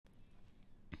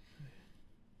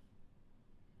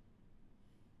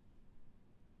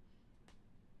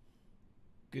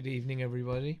Good evening,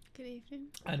 everybody, Good evening.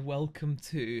 and welcome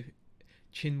to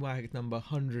Chinwag number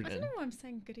 100. I don't know why I'm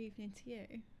saying good evening to you.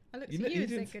 I looked You at look- you you and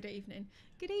did- said good evening.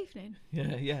 Good evening.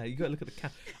 Yeah, you got to look at the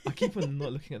camera. I keep on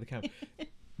not looking at the camera.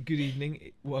 Good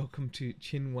evening, welcome to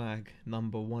Chinwag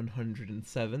number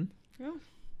 107. Oh.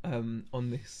 On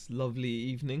this lovely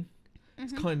evening.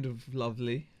 It's kind of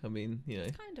lovely. I mean, you know.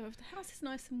 Kind of. The house is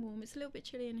nice and warm. It's a little bit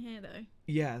chilly in here though.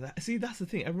 Yeah, that's the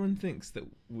thing. Everyone thinks that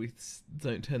we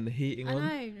don't turn the heating on.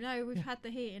 I know. No, we've had the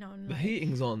heating on. The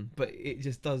heating's on, but it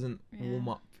just doesn't warm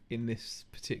up in this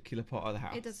particular part of the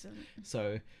house. It doesn't.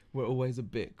 So we're always a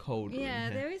bit colder. Yeah,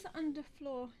 in here. there is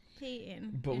underfloor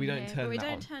heating. But we don't turn but we that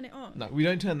don't on. turn it on. No, we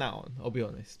don't turn that on. I'll be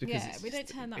honest, because Yeah, it's we don't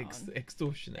just turn that on.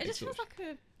 extortionate. It just feels like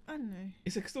I don't know.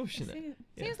 It's extortionate.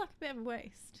 Seems like a bit of a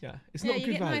waste. Yeah, it's Yeah, not you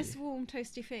good get value. nice warm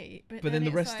toasty feet, but But then the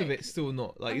it's rest of like, it's still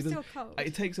not like I'm it doesn't. still cold.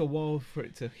 It takes a while for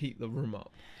it to heat the room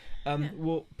up. Yeah.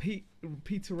 Well,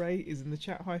 Peter Ray is in the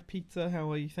chat. Hi, Peter.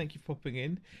 How are you? Thank you for popping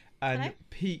in. And Hello.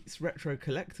 Pete's Retro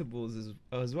Collectibles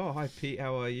as well. Hi, Pete.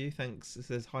 How are you? Thanks. It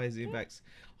says hi, Zubex.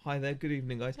 Hi there. Good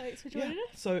evening, guys. Thanks for joining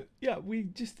us. So we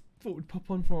just thought we'd pop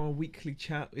on for our weekly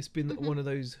chat. It's been one of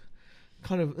those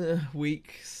kind of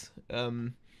weeks.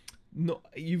 Not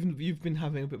you've been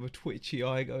having a bit of a twitchy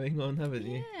eye going on, haven't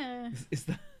you? Yeah. Is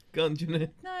that gone? Do you know?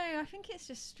 No, I think it's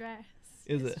just stress.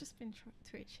 Is it's it? just been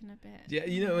twitching a bit. Yeah,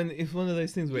 you know, and it's one of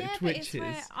those things where it but it's twitches.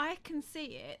 where I can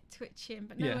see it twitching,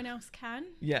 but no Yeah. one else can.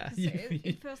 Yeah, 'Cause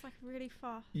it feels like really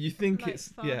fast. You think like it's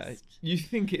fast. you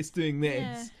think it's doing this,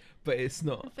 Yeah. but it's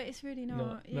not. But it's really No,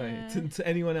 not. Yeah. to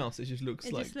anyone else, it just looks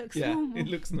It like just looks yeah, normal. it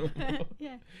looks normal.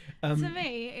 Yeah. Um, To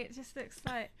me, it just looks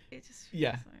like it just. Feels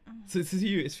Yeah. Like, oh. So to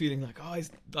you, it's feeling like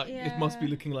it's like it must be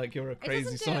Yeah. looking like you're a It crazy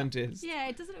doesn't do scientist. It, yeah,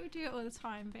 it doesn't do it all the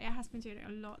time, but it has been doing it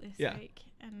a lot this Yeah. week,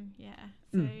 and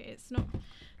so it's not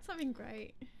something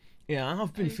great. Yeah,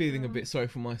 I've been feeling a Overall. bit sorry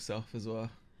for myself as well.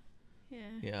 Yeah.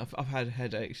 Yeah, I've had a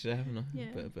headache today, haven't I?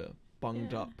 Yeah. A bit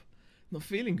bunged Yeah. up, not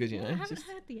feeling good. You Well, know. I haven't just-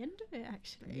 heard the end of it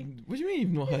actually, What do you mean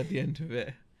you've not heard the end of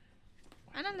it?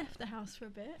 and I left the house for a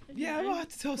bit. Yeah, you know, I had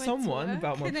to tell went to someone work,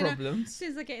 about my and then As problems.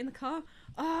 soon as I get in the car,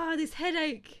 this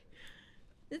headache.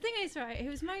 The thing is, right, he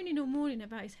was moaning all morning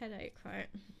about his headache, right?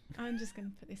 I'm just going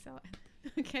to put this out.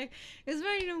 Okay? He was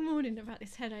moaning all morning about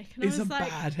this headache. And It's I was a like,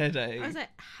 bad headache. I was like,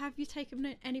 have you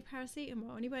taken any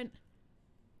paracetamol? And he went,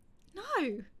 no,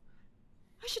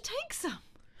 I should take some.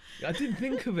 I didn't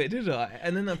think of it, did I?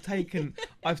 And then I've taken.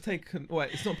 Wait,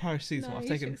 it's not paracetamol. No, I've you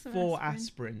taken took some 4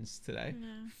 aspirin. aspirins today. Yeah.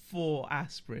 4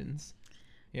 aspirins.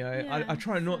 You know, Yeah, I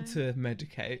try not so- to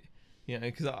medicate. You know,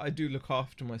 because I do look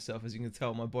after myself. As you can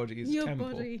tell, my body is a Your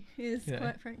temple. body is you know.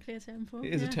 quite frankly a temple. It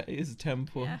is yeah. it is a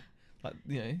temple. Yeah. Like,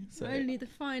 you know, so Only the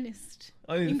finest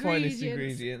only the finest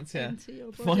ingredients. Yeah, into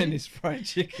your body. finest fried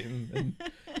chicken. And,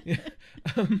 yeah.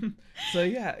 So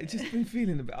yeah, it's just been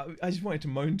feeling a bit. I just wanted to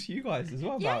moan to you guys as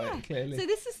well about it. Clearly, So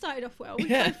this has started off well. We've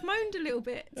Yeah. both moaned a little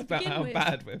bit to about begin how with.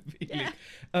 bad we're feeling.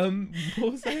 Yeah.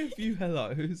 We'll say a few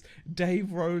hellos.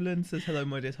 Dave Rowland says hello,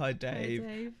 my dear. Hi, Dave.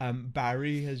 Dave.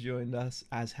 Barry has joined us,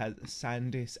 as has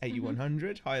Sandis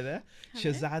 8100. Hi there.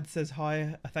 Hello. Shazad says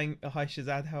hi. Hi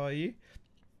Shazad. How are you?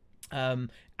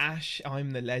 Ash,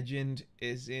 I'm the legend,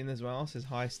 is in as well. Says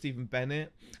hi. Stephen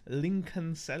Bennett.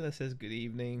 Lincoln Seller says good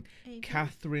evening. Evening.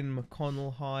 Catherine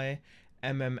McConnell, hi.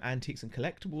 Antiques and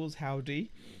Collectibles,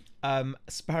 howdy.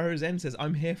 Sparrow's End says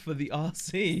I'm here for the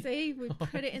RC. See, we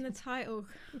put it in the title.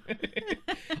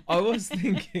 I was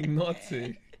thinking not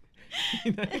to,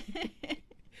 you know,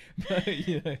 but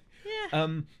you know.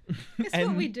 Yeah. It's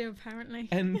what we do apparently.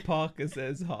 N Parker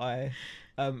says hi.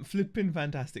 Flippin'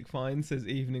 fantastic fine says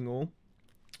evening all.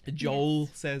 Joel Yes.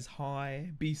 says hi.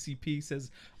 BCP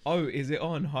says, oh, is it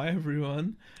on? Hi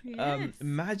everyone. Yes.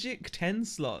 Magic 10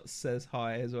 slots says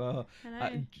hi as well.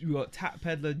 Hello. We got Tap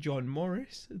Peddler John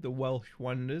Morris, the Welsh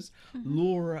Wonders, Mm-hmm.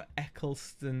 Laura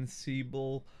Eccleston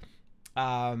Siebel,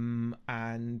 well,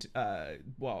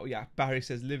 yeah, Barry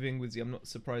says living with you. I'm not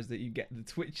surprised that you get the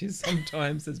twitches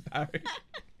sometimes, says Barry.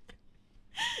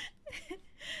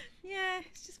 Yeah,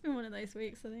 it's just been one of those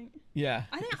weeks, I think. Yeah.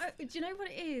 I think, do you know what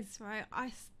it is, right?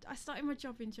 I started my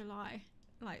job in July,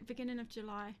 like beginning of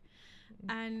July,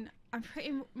 and I'm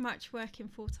pretty much working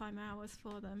full-time hours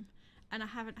for them, and I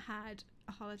haven't had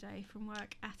a holiday from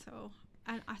work at all.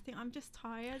 And I think I'm just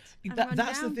tired. and run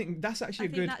That's the down. thing. That's actually I a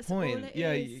think good that's all point. it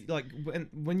Yeah, is. like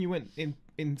when you went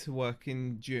into work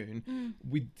in June,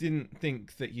 we didn't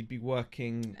think that you'd be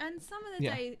working. And some of the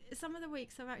Yeah. days, some of the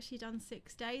weeks, I've actually done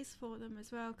 6 days for them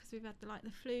as well, because we've had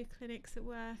the flu clinics at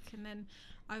work, and then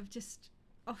I've just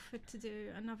offered to do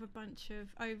another bunch of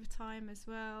overtime as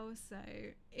well. So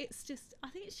it's just, I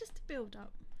think it's just a build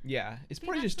up. Yeah, it's I think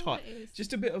probably that's just all tired, it is.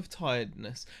 just a bit of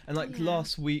tiredness. And like Yeah.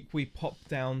 last week, we popped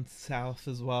down south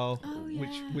as well, Oh,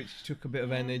 which yeah. took a bit of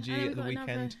Yeah. energy And at we've the got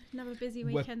weekend. Another busy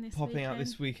We're weekend this popping weekend. out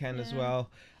this weekend as Yeah. well.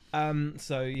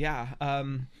 So yeah,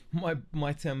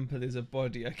 my temple is a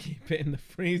body. I keep it in the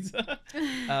freezer.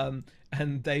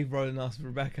 And Dave Roland asked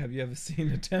Rebecca, "Have you ever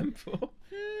seen a temple?"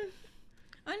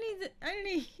 Only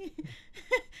only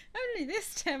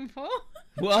this temple.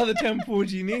 What other temple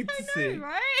would you need to I see? know,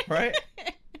 right? Right?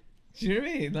 Do you know what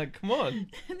I mean? Like, come on.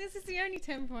 This is the only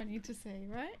temple I need to see,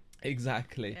 right?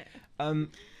 Exactly. Yeah.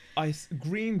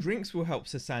 Green drinks will help,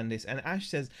 says Sandis. And Ash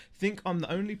says, think I'm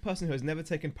the only person who has never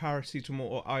taken paracetamol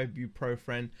or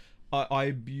ibuprofen.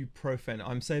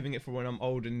 I'm saving it for when I'm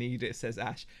old and need it, says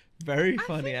Ash. Very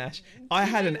funny, Ash. I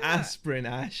had an aspirin,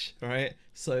 Ash, right?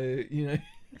 So, you know.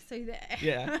 So there.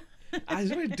 Yeah. Ash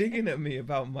was digging at me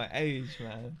about my age,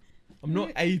 man. I'm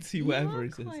not 80, whatever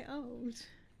it is. You are quite old.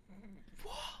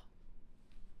 What?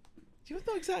 You're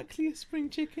not exactly a spring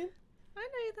chicken. I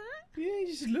know that. Yeah, you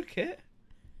just look it.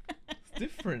 It's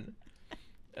different.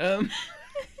 We're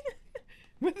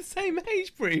the same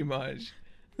age pretty much.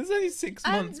 There's only 6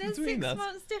 months between us. 6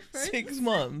 months difference. 6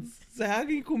 months. So how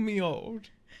can you call me old?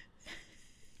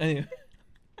 Anyway.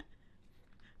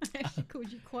 I actually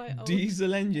called you quite old.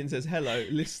 Diesel Engine says hello,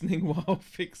 listening while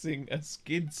fixing a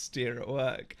skid steer at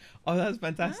work. Oh, that's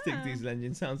fantastic. Diesel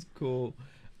Engine sounds cool.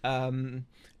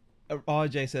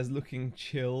 RJ says looking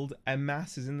chilled.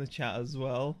 Mass is in the chat as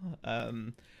well.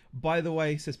 By the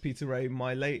way, says Peter Ray,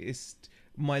 my latest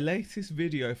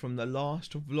video from the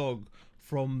last vlog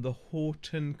from the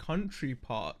Horton Country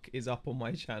Park is up on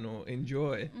my channel.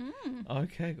 Enjoy.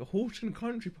 Okay, Horton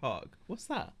Country Park. What's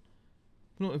that?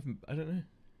 Not even, I don't know.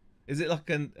 Is it like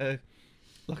a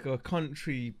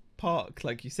country park,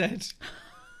 like you said?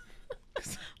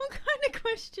 What kind of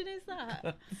question is that? I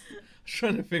was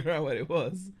trying to figure out what it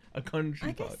was. A country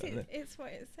I park. guess it's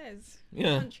what it says.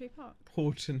 Yeah. Country park.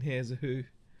 Horton, here's a who.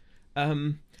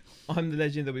 I'm the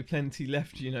legend. There'll be plenty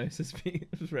left, you know. Says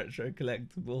Retro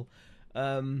Collectible.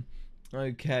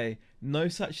 Okay. No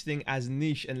such thing as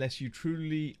niche unless you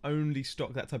truly only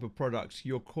stock that type of product.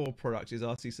 Your core product is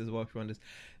RC, says Welsh Wonders.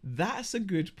 That's a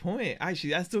good point.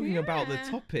 Actually, that's talking about the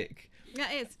topic.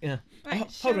 That is. Yeah.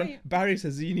 Right, Hold on. Barry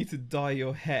says you need to dye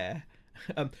your hair.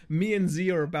 Me and Z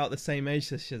are about the same age,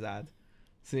 says Shazad.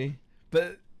 See?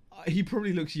 But he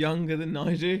probably looks younger than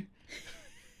I do.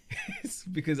 It's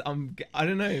because I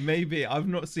don't know, maybe. I've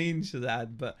not seen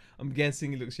Shazad, but I'm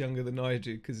guessing he looks younger than I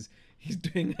do because he's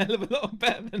doing a hell of a lot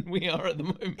better than we are at the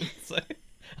moment. So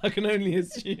I can only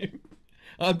assume.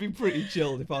 I'd be pretty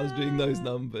chilled if I was doing those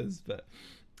numbers. But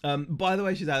by the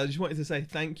way, Shazad, I just wanted to say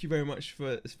thank you very much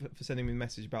for sending me a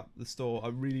message about the store. I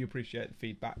really appreciate the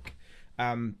feedback.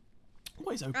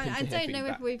 Always open I to hear don't know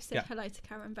feedback. if we've said hello to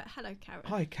Karen, but hello, Karen.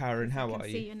 Hi, Karen. How I are can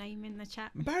you? see your name in the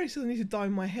chat. Barry says I need to dye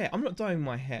my hair. I'm not dyeing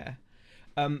my hair.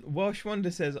 Welsh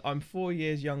Wonder says I'm 4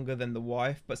 years younger than the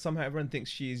wife, but somehow everyone thinks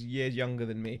she is years younger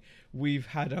than me. We've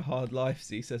had a hard life,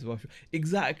 see, says Welsh.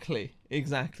 Exactly.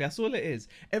 That's all it is.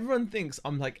 Everyone thinks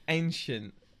I'm like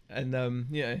ancient, and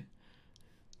you know.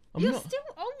 You're still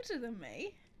older than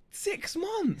me. 6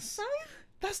 months. So?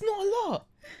 That's not a lot.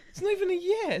 It's not even a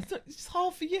year. It's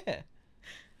half a year.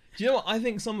 Do you know what? I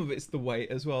think some of it's the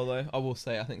weight as well, though. I will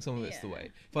say, I think some of it's the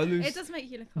weight. If I lose, it does make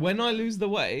you look when older. I lose the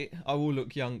weight, I will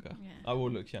look younger. Yeah. I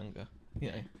will look younger.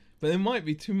 You know, but it might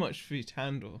be too much for you to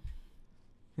handle.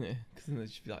 Yeah, because then they'd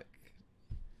just be like,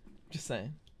 just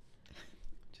saying.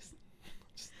 Just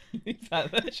leave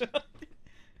that there, shall I?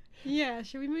 Yeah.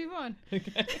 Shall we move on?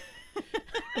 Okay.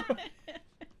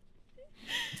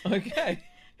 Okay.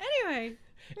 Anyway.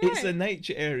 It's a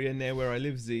nature area near where I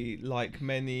live, Z. Like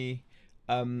many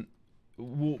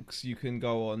walks you can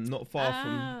go on, not far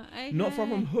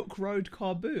from Hook Road,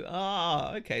 Carboot.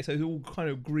 Okay, so it's all kind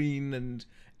of green and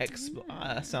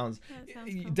that sounds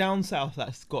cool. Down south.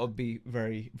 That's got to be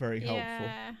very, very helpful.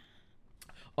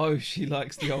 Oh, she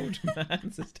likes the old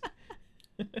man.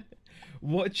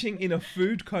 Watching in a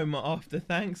food coma after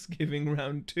Thanksgiving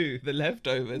round 2, the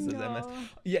leftovers as MS.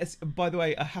 Yes, by the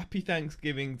way, a happy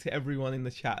Thanksgiving to everyone in the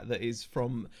chat that is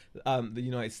from the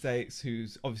United States,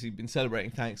 who's obviously been celebrating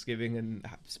Thanksgiving and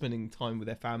spending time with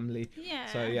their family. Yeah.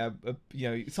 So yeah, you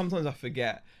know, sometimes I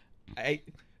forget.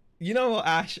 You know what,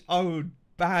 Ash? I would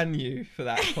ban you for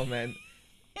that comment.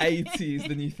 80 is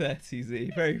the new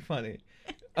 30s. Very funny.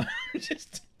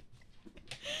 Just.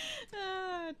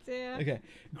 Oh dear. Okay.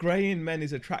 Grey in men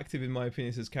is attractive in my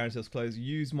opinion, says Karen sells clothes.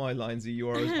 Use my line, Z. You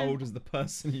are as old as the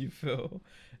person you feel.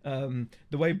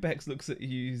 The way Bex looks at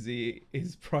you, Z,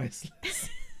 is priceless.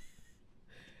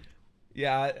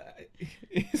 Yeah,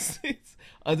 it's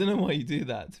I don't know why you do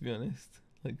that, to be honest.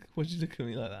 Like, why'd you look at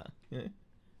me like that? You know?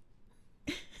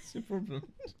 What's your problem?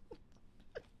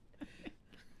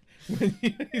 When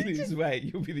you lose weight,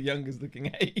 you'll be the youngest looking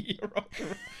 8-year-old.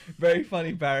 Very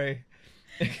funny, Barry.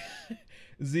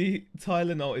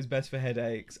 Tylenol is best for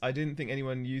headaches. I didn't think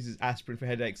anyone uses aspirin for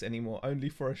headaches anymore, only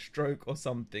for a stroke or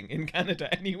something in Canada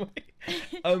anyway.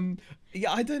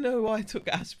 Yeah, I don't know why I took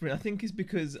aspirin. I think it's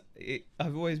because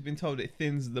I've always been told it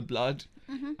thins the blood.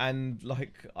 And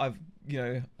like I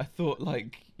thought I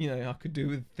could do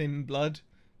with thin blood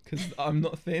because I'm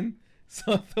not thin.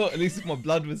 So I thought at least if my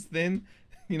blood was thin,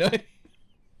 it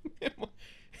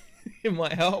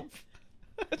might help.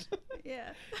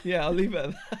 Yeah. Yeah, I'll leave it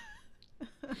at that.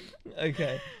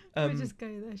 Okay. We'll just go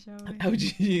there, shall we?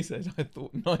 LGG said, I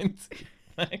thought 90.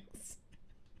 Thanks.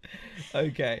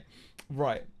 Okay.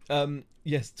 Right.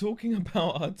 Yes, talking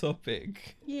about our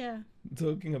topic. Yeah.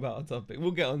 We'll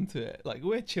get on to it. Like,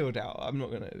 we're chilled out. I'm not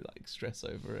going to, like, stress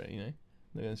over it, I'm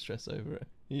not going to stress over it.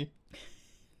 You?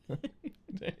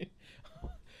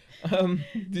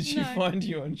 Did she find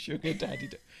you on Sugar Daddy?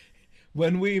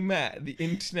 When we met, the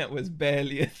internet was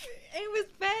barely a thing. It was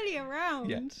barely around.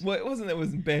 Yeah. Well, it wasn't. It was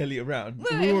barely around.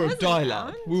 Well, we were on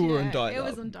dial-up. We were on It dial-up.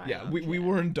 was on dial-up. Yeah, we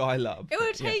were on dial-up. It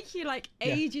would take you like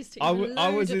ages to. I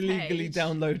load was a illegally page.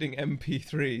 downloading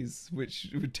MP3s, which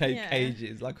would take Yeah.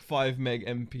 ages, like 5 meg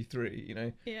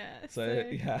MP3. Yeah. So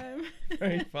yeah,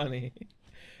 very funny.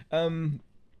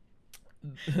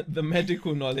 The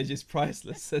medical knowledge is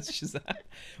priceless, says Shazam.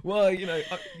 Well,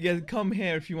 come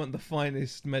here if you want the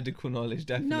finest medical knowledge,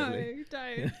 definitely. No,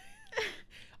 don't.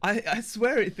 I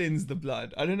swear it thins the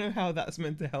blood. I don't know how that's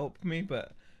meant to help me,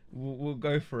 but we'll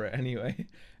go for it anyway.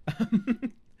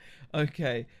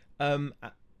 Okay.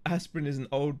 Aspirin is an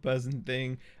old person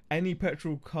thing. Any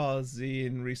petrol cars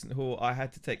in recent haul, I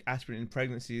had to take aspirin in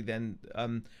pregnancy, then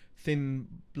thin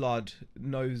blood,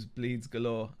 nose bleeds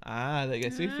galore. There you go.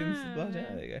 So it thins the blood.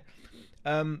 Yeah, there you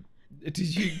go.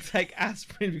 Did you take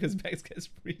aspirin because Bex gets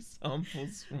free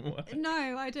samples from work?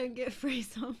 No, I don't get free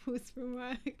samples from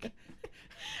work.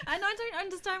 And I don't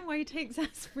understand why he takes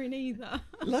aspirin either.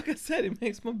 Like I said, it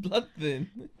makes my blood thin.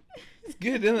 It's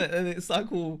good, isn't it? And it's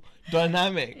like all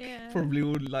dynamic. Yeah. Probably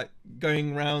all like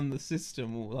going around the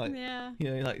system, all like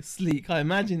like sleek. I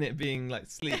imagine it being like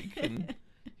sleek and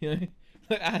like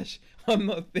Ash. I'm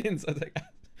not thin, so I take Ash.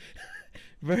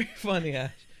 Very funny,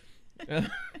 Ash.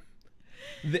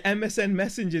 The MSN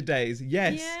Messenger days,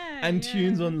 yes, and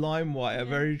tunes on LimeWire,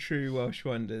 very true Welsh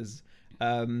wonders.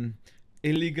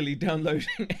 Illegally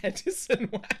downloading Edison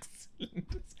wax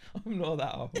cylinders. I'm not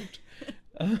that old.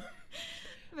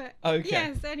 But, okay.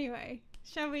 Yes. Anyway,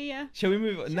 shall we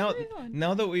move on?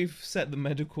 Now that we've set the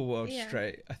medical world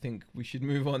straight, I think we should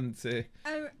move on to.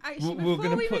 Actually, we're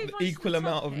going to put the equal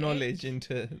amount of knowledge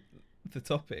into the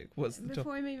topic. What's the topic?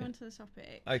 Before we move on to the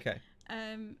topic. Okay.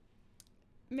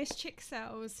 Miss Chick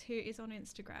Sells, who is on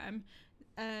Instagram.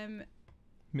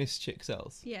 Miss Chick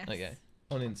Sells. Yes. Okay.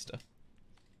 On Insta.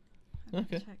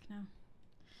 Okay. Check now.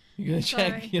 You're gonna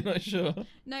check? You're not sure?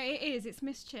 No, it is. It's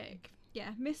Miss Chick. Yeah,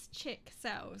 Miss Chick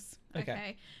Sells.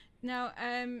 Okay. Now,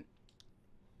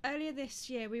 earlier this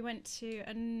year we went to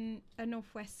a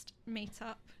Northwest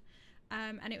meetup,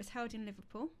 and it was held in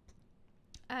Liverpool.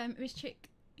 Miss Chick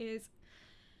is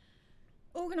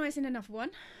organising another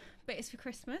one, but it's for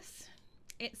Christmas.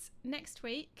 It's next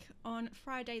week on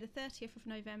Friday the 30th of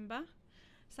November.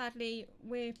 Sadly,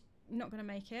 we're not going to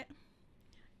make it.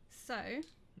 So,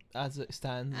 as it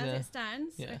stands,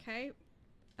 okay.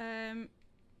 I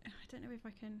don't know if I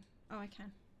can. Oh, I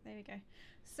can. There we go.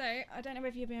 So I don't know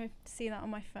if you'll be able to see that on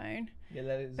my phone. Yeah,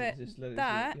 let it. But just let it.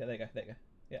 that. Yeah, there you go.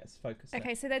 Yeah, it's focused.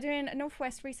 Okay, so they're doing a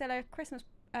Northwest reseller Christmas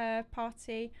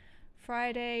party,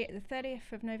 Friday the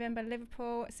 30th of November,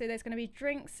 Liverpool. So there's going to be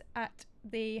drinks at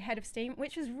the Head of Steam,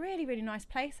 which was really, really nice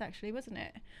place actually, wasn't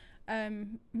it?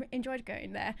 Enjoyed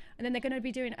going there. And then they're going to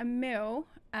be doing a meal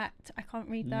at, I can't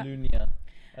read that. Lunia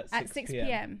at 6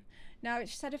 p.m. Now,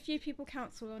 she had a few people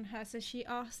cancelled on her, so she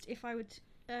asked if I would,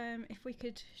 if we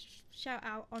could shout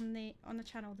out on the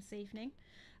channel this evening.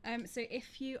 So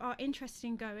if you are interested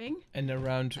in going and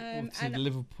around to the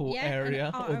Liverpool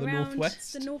area or the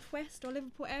Northwest, the Northwest or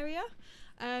Liverpool area,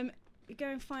 go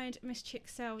and find Miss Chick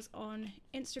Sells on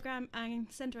Instagram and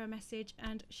send her a message,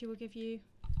 and she will give you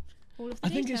all of the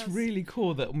details. I think it's really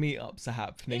cool that meetups are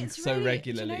happening so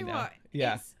regularly do you know now. What?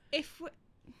 Yeah.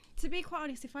 To be quite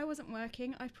honest, if I wasn't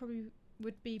working, I probably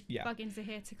would be bugging to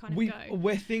here to kind of go.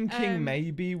 We're thinking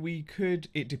maybe we could.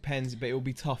 It depends, but it will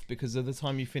be tough because of the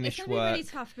time you finish work.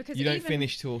 It's really tough because you don't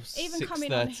finish till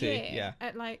 6:30. Yeah.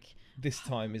 At like this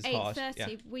time is hard.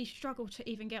 8:30, we struggle to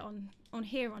even get on on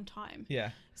here on time.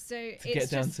 Yeah. So To get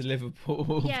down to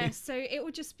Liverpool. Yeah. So it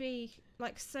would just be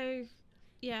like so.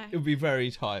 Yeah. It would be very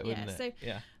tight, wouldn't Yeah. it? So,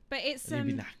 Yeah. but it's And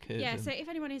you'd be knackered. Yeah. and- So if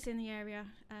anyone is in the area,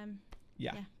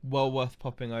 Yeah. Yeah. Well worth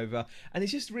popping over. And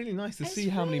it's just really nice to it's see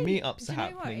how many really- meetups do are you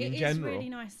know what? happening in It is general. really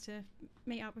nice to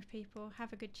meet up with people,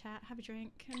 have a good chat, have a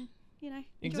drink, and enjoy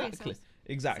Exactly. yourselves.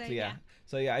 Exactly, So, yeah. yeah.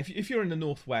 So yeah, if you're in the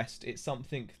northwest, it's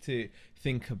something to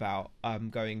think about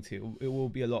going to. It will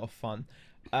be a lot of fun.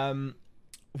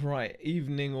 Right,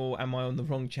 evening, or am I on the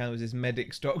wrong channel? Is this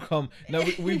medics.com? No,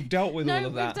 we've dealt with all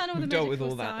of that. We've done all the dealt medical with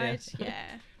all that. side.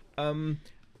 Yeah.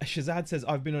 Shazad says,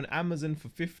 I've been on Amazon for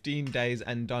 15 days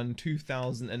and done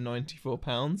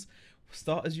 £2,094.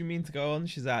 Starters you mean to go on,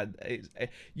 Shazad?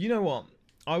 You know what?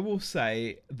 I will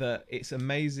say that it's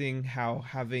amazing how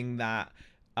having that,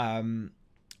 I don't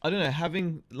know,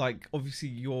 having like obviously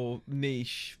your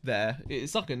niche there,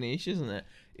 it's like a niche, isn't it?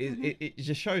 It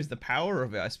just shows the power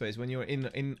of it, I suppose, when you're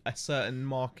in a certain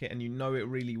market and you know it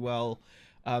really well.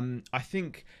 I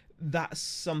think that's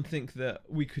something that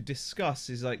we could discuss,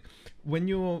 is like when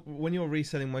you're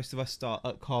reselling, most of us start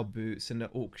at car boots and at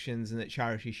auctions and at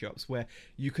charity shops where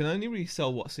you can only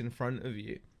resell what's in front of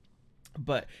you.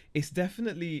 But it's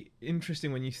definitely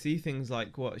interesting when you see things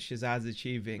like what Shazad's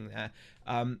achieving there,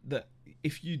 that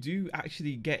if you do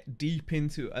actually get deep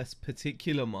into a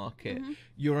particular market,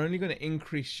 you're only going to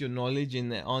increase your knowledge in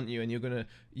there, aren't you? And you're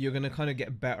gonna kind of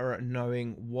get better at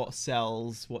knowing what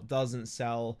sells, what doesn't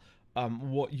sell,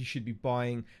 what you should be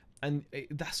buying. And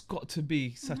that's got to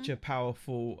be such a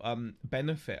powerful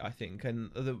benefit, I think. And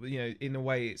in a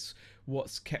way, it's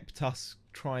what's kept us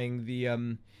trying the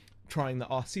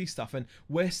RC stuff, and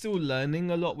we're still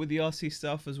learning a lot with the RC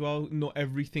stuff as well. Not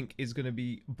everything is going to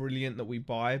be brilliant that we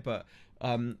buy, but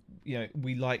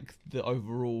we like the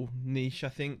overall niche, I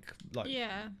think, like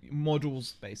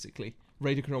models, basically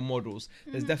radio control models.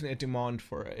 There's definitely a demand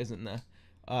for it, isn't there?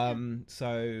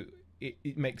 So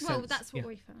it makes sense. Well, that's what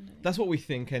we found. That's what we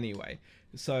think anyway.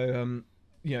 So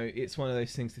it's one of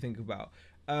those things to think about.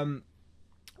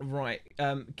 Right,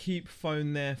 keep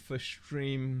phone there for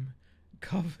stream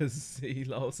covers. See,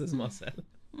 lol, says Marcel.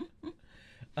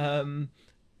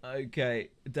 Okay,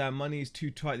 damn, money is too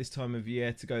tight this time of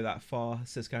year to go that far,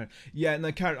 says Karen. Yeah,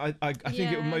 no, Karen, I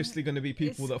think it was mostly going to be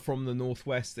people that are from the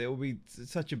northwest. It will be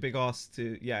such a big ask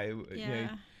to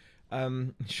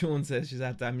Sean says, she's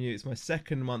had, damn you, it's my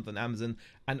second month on Amazon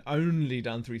and only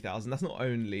done 3,000. That's not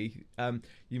only.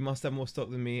 You must have more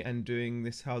stock than me, and doing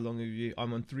this, how long have you?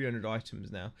 I'm on 300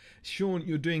 items now. Sean,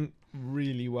 you're doing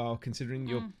really well considering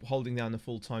you're holding down a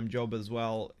full-time job as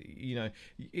well.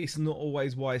 It's not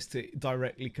always wise to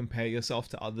directly compare yourself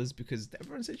to others because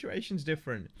everyone's situation's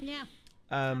different. Yeah,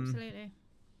 absolutely.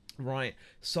 Right,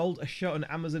 sold a shirt on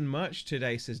Amazon merch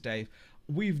today, says Dave.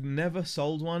 We've never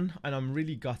sold one, and I'm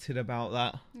really gutted about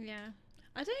that. Yeah,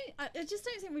 I just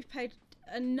don't think we've paid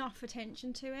enough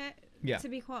attention to it. Yeah. To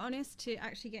be quite honest, to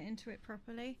actually get into it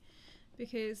properly,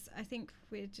 because I think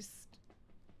we just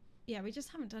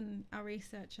haven't done our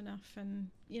research enough, and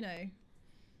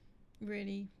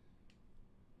really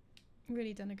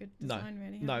done a good design.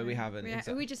 We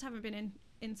haven't. We just haven't been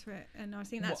into it, and I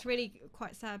think that's really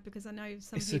quite sad, because I know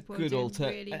some it's people a good are doing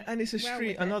really and it's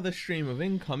another stream of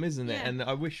income, isn't it? And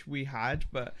I wish we had,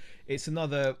 but it's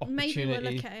another opportunity. Maybe we'll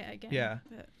look at it again. Yeah.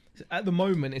 But at the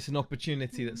moment, it's an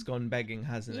opportunity that's gone begging,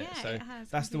 hasn't it? Yeah, So it has,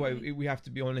 that's completely. the way we have to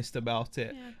be honest about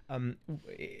it. Yeah.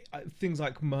 Things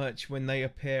like merch, when they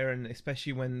appear, and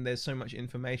especially when there's so much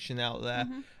information out there.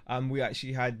 We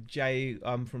actually had Jay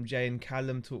from Jay and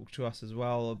Callum talk to us as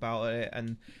well about it,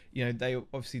 and they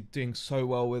obviously doing so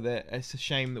well with it. It's a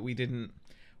shame that we didn't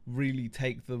really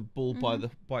take the bull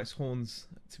by its horns,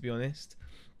 to be honest.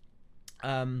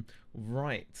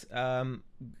 Right,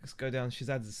 let's go down.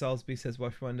 Shazad Salisbury says,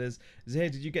 Wash Wonders. Zahir,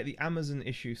 did you get the Amazon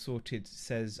issue sorted,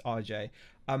 says RJ?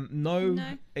 No.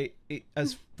 It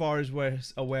as far as we're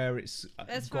aware, it's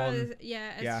as gone.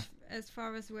 As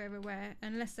far as we're aware,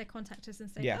 unless they contact us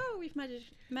and say, oh, we've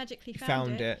magically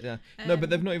found it. No, but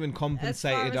they've not even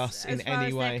compensated us in any way.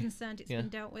 As far as they're concerned, it's been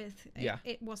dealt with.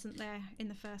 It wasn't there in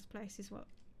the first place, is what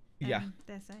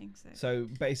they're saying. So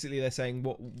basically they're saying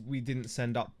what we didn't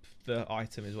send up the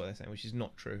item is what they're saying, which is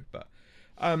not true, but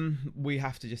we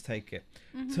have to just take it.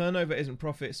 Turnover isn't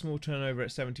profit. Small turnover at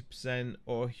 70%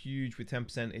 or huge with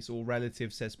 10%. It's all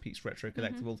relative, says Pete's Retro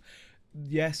Collectibles.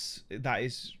 Yes, that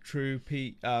is true,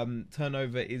 Pete.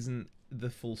 Turnover isn't the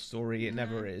full story. It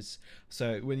never is.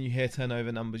 So when you hear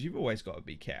turnover numbers, you've always got to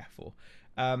be careful.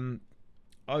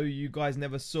 You guys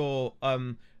never saw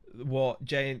what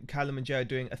Callum and Jay are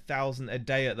doing, 1,000 a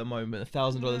day at the moment,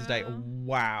 $1,000 a day.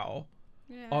 Wow.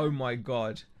 Yeah. Oh my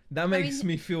god, that makes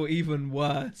me feel even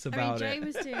worse about Jay it.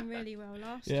 was doing really well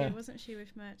last year, wasn't she,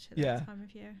 with merch at that time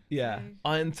of year? Yeah, So.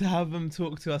 and to have them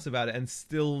talk to us about it and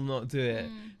still not do it,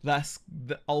 that's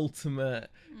the ultimate,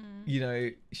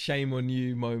 shame on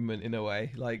you moment in a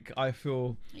way. Like, I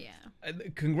feel,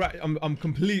 I'm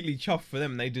completely chuffed for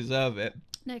them. They deserve it.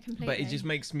 No, completely. But it just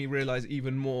makes me realise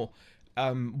even more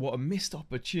what a missed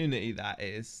opportunity that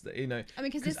is.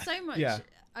 Because there's so much. Yeah.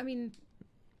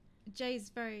 Jay's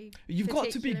very. You've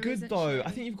got to be good though. She? I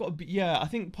think you've got to be. Yeah, I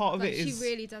think part of it is. She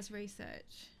really does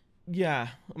research. Yeah,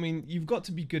 you've got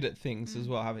to be good at things as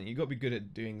well, haven't you? You've got to be good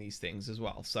at doing these things as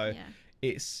well. So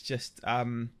it's just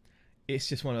one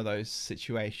of those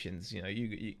situations.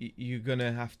 You're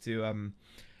gonna have to.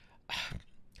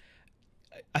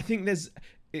 I think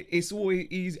it's always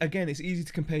easy. Again, it's easy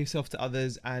to compare yourself to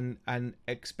others and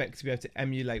expect to be able to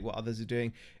emulate what others are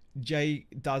doing. Jay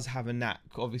does have a knack,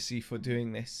 obviously, for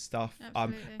doing this stuff,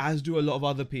 as do a lot of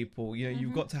other people.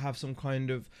 You've got to have some kind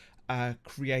of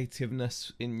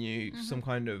creativeness in you, some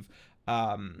kind of,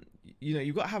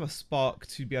 you've got to have a spark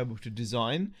to be able to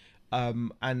design.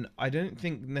 And I don't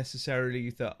think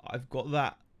necessarily that I've got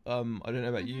that. I don't know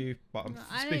about you, but I'm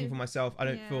speaking for myself. I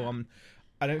don't feel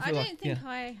I don't think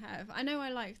I have. I know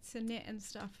I like to knit and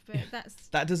stuff, but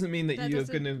that doesn't mean that you're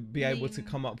going to be able to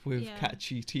come up with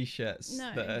catchy t-shirts.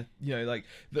 No. That are, like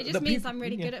it just means I'm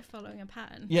really good at following a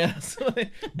pattern. Yes,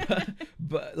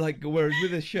 but like, whereas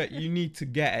with a shirt, you need to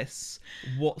guess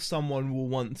what someone will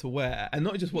want to wear, and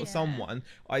not just what someone.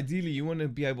 Ideally, you want to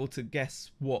be able to guess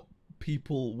what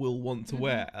people will want to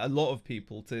wear. A lot of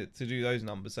people to do those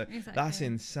numbers. So that's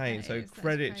insane. So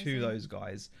credit to those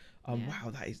guys.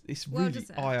 Wow, it's really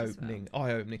eye-opening,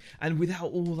 and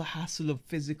without all the hassle of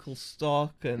physical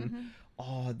stock and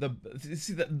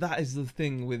that is the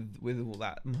thing with all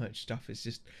that merch stuff.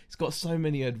 It's got so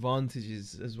many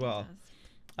advantages as well.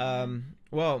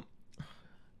 Well,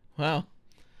 wow,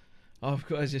 I've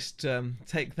got to just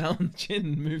take that on the chin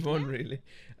and move on, really.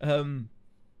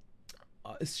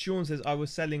 Sean says, I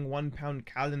was selling £1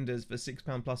 calendars for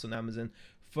 £6 plus on Amazon.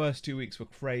 First 2 weeks were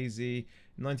crazy.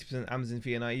 90% Amazon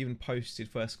fee, and I even posted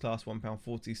first class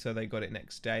 £1.40, so they got it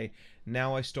next day.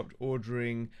 Now I stopped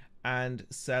ordering, and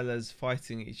sellers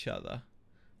fighting each other.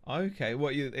 Okay,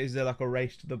 is there like a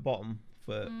race to the bottom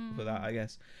for that, I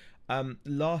guess?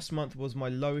 Last month was my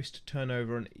lowest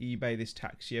turnover on eBay this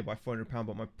tax year by £400,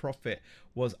 but my profit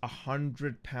was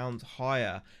 £100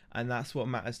 higher, and that's what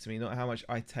matters to me, not how much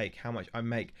I take, how much I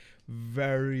make.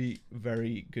 Very,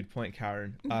 very good point,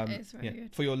 Karen. It's very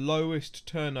good. For your lowest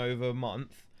turnover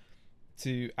month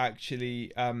to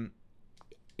actually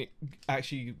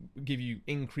give you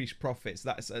increased profits,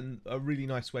 that's a really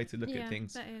nice way to look at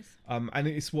things. That is. And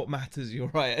it's what matters.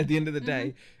 You're right. At the end of the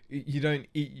day, you don't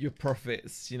eat your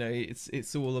profits.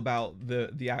 It's all about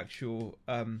the actual.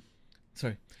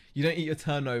 Sorry, you don't eat your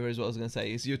turnover, is what I was going to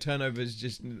say. It's your turnover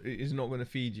is not going to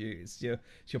feed you. It's your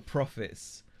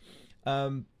profits.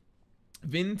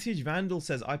 Vintage Vandal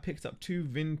says, I picked up 2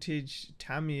 vintage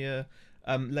Tamiya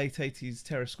late 80s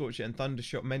Terra Scorcher and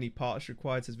Thundershot, many parts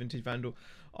required, says Vintage Vandal.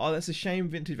 Oh, that's a shame,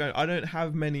 Vintage Vandal. I don't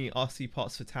have many RC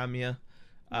parts for Tamiya,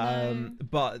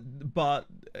 but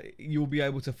you'll be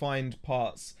able to find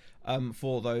parts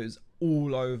for those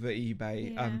all over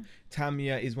eBay.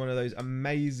 Tamiya is one of those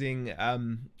amazing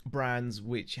brands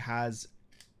which has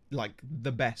like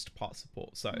the best part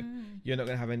support, so you're not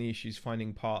going to have any issues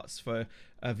finding parts for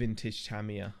a vintage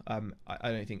Tamiya. I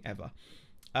don't think ever.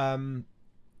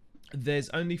 There's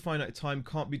only finite time,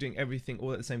 can't be doing everything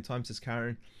all at the same time, says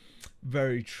Karen.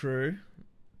 Very true,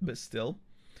 but still.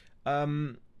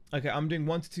 Okay, I'm doing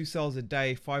 1 to 2 sales a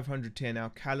day, 500 tier now.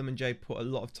 Callum and Jay put a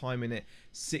lot of time in it.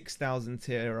 6,000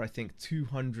 tier, I think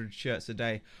 200 shirts a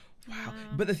day. Wow.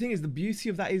 But the thing is, the beauty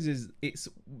of that is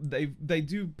they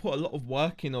do put a lot of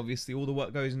work in. Obviously, all the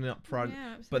work goes in up front,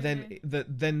 but then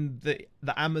the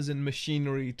Amazon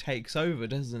machinery takes over,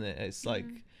 doesn't it? It's like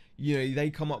they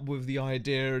come up with the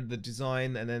idea, the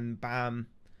design, and then bam,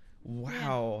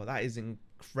 wow, that is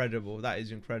incredible. That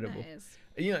is incredible. That is.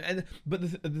 But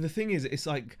the thing is, it's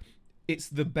like it's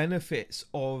the benefits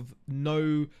of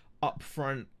no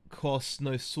upfront costs,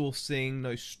 no sourcing,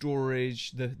 no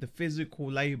storage. The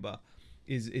physical labor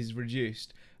is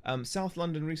reduced. South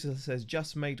London Reseller says,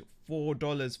 just made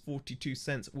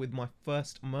 $4.42 with my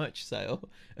first merch sale.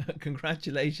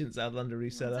 Congratulations, South London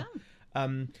Reseller.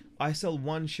 Well, I sell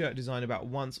one shirt design about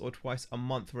once or twice a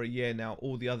month for a year now.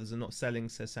 All the others are not selling,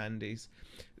 says Sandy's.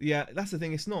 Yeah, that's the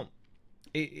thing.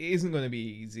 It isn't going to be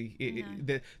easy.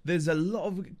 There's a lot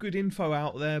of good info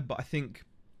out there, but I think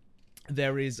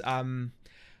there is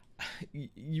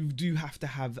you do have to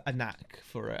have a knack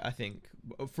for it. I think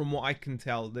from what I can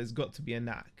tell, there's got to be a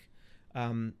knack.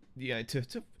 To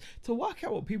work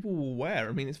out what people will wear.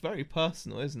 I mean, it's very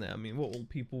personal, isn't it? I mean, what will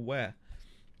people wear?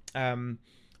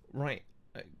 Right.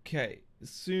 Okay.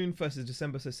 Soon, 1st of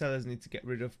December, so sellers need to get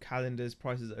rid of calendars.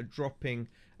 Prices are dropping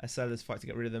as sellers fight to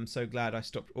get rid of them. So glad I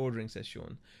stopped ordering, says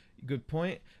Sean. Good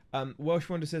point. Welsh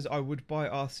Wonder says, I would buy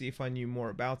RC if I knew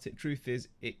more about it. Truth is,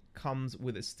 it comes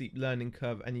with a steep learning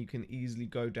curve and you can easily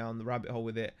go down the rabbit hole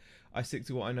with it. I stick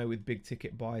to what I know with big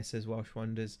ticket buys, says Welsh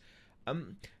Wonders.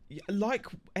 Like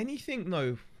anything,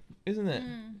 though, isn't it?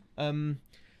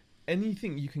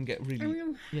 Anything you can get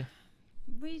really... yeah.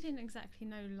 We didn't exactly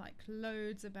know like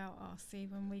loads about RC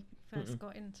when we first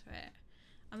got into it.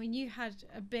 I mean, you had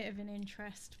a bit of an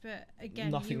interest, but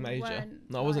again, nothing you major. weren't,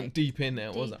 No, I wasn't deep in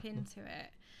it, was I? Deep into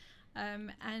it.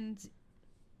 And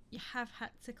you have had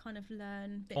to kind of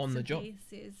learn bits on the and job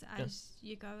pieces as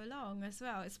you go along as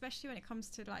well, especially when it comes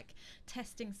to like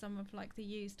testing some of like the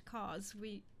used cars.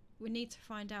 We need to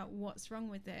find out what's wrong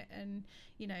with it, and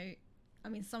you know, I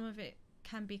mean, some of it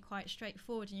can be quite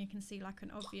straightforward and you can see like an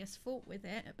obvious fault with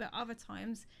it, but other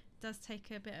times it does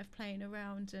take a bit of playing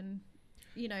around and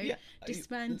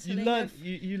dismantling.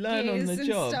 You learn on the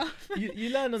job.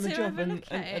 You learn on the job, and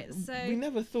we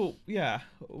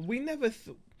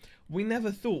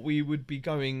never thought we would be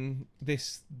going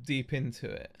this deep into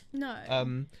it.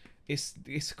 No.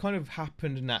 It's kind of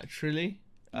happened naturally.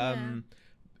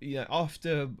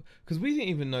 After, because we didn't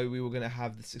even know we were going to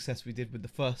have the success we did with the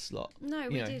first lot. No,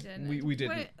 we didn't. We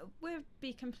didn't. We'll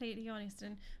be completely honest,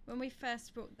 and when we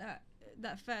first brought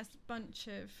that first bunch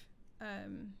of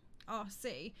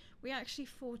RC, we actually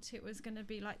thought it was going to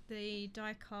be like the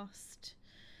die-cast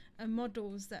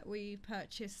models that we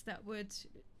purchased that would,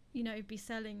 be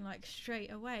selling like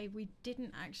straight away. We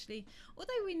didn't actually,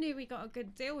 although we knew we got a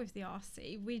good deal with the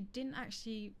RC, we didn't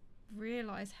actually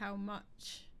realise how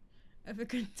much of a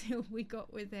good deal we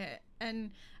got with it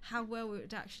and how well it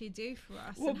would actually do for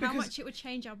us, and how much it would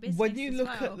change our business. When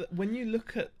you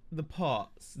look at the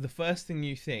parts, the first thing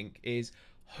you think is,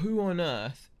 who on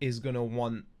earth is gonna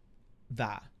want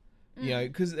that?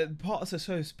 Because parts are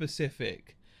so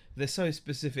specific. They're so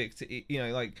specific to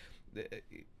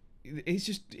it's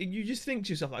just, you just think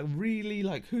to yourself, like, really,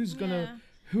 like, who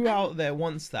out there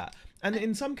wants that? And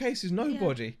in some cases,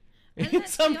 nobody. In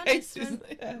some cases,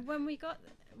 when we got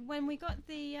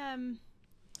the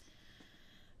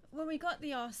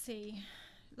RC,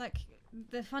 like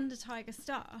the Thunder Tiger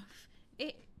stuff,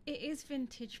 it is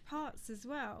vintage parts as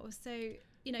well. So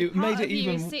it part of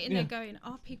you is sitting there going,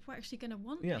 are people actually going to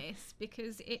want this?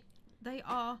 Because they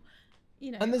are,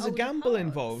 and there's a gamble parts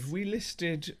involved. We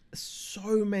listed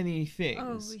so many things.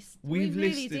 Oh, we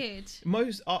really listed did.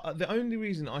 Most. The only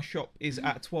reason our shop is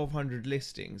at 1,200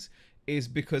 listings is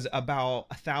because about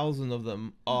 1,000 of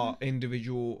them are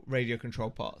individual radio control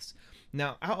parts.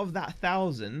 Now, out of that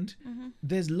 1,000,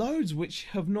 there's loads which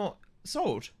have not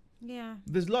sold. Yeah.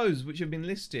 There's loads which have been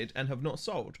listed and have not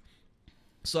sold.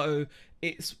 So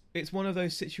it's one of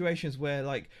those situations where,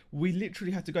 like, we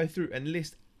literally had to go through and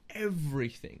list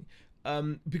everything.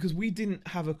 Because we didn't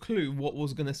have a clue what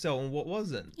was going to sell and what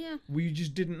wasn't. Yeah. We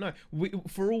just didn't know.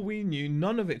 For all we knew,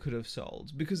 none of it could have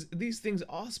sold because these things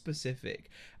are specific.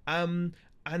 But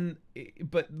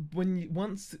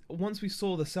once we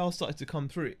saw the sales started to come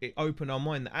through, it opened our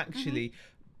mind that actually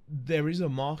there is a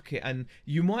market, and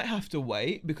you might have to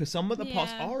wait because some of the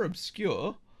parts are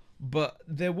obscure, but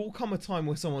there will come a time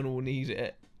where someone will need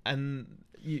it, and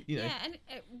you know. Yeah, and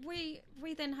we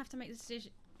then have to make the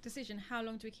decision, how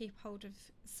long do we keep hold of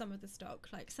some of the stock?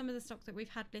 Like some of the stock that we've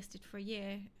had listed for a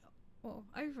year or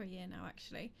over a year now,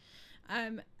 actually.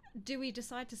 Do we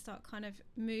decide to start kind of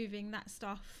moving that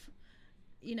stuff,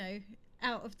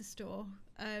 out of the store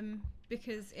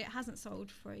because it hasn't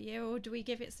sold for a year, or do we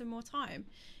give it some more time?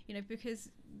 Because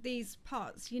these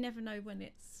parts, you never know when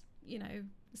it's,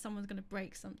 someone's going to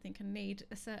break something and need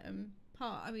a certain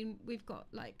part. I mean, we've got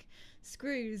like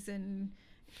screws and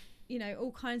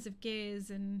all kinds of gears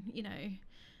and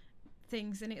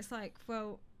things, and it's like,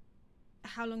 well,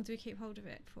 how long do we keep hold of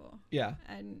it for? Yeah.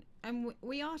 And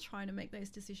we are trying to make those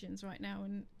decisions right now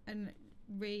and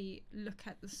re-look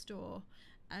at the store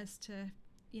as to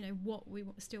what we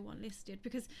still want listed,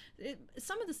 because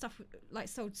some of the stuff like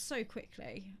sold so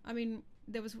quickly. I mean,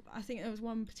 I think there was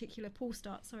one particular pull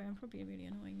start. Sorry, I'm probably really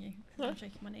annoying you because I'm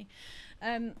shaking my knee.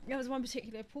 There was one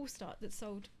particular pull start that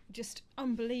sold just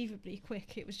unbelievably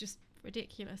quick. It was just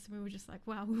ridiculous, and we were just like,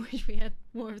 wow, we wish we had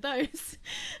more of those.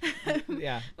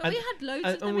 Yeah. But we had loads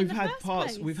of them and we've in the had first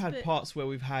parts. place, We've had parts where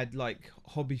we've had like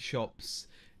hobby shops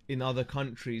in other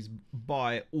countries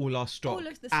buy all our stock All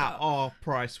of the at stock. our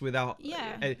price without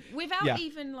without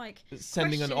even like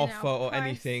sending an questioning offer our or price.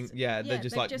 anything. They're just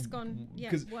they've like just gone,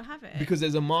 we'll have it. because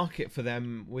there's a market for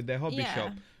them with their hobby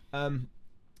Yeah. shop.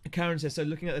 Karen says, so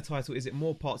looking at the title, is it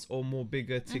more parts or more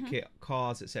bigger ticket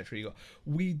cars, etc.?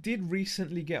 We did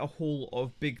recently get a haul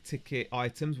of big ticket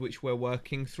items, which we're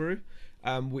working through,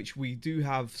 which we do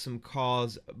have some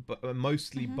cars, but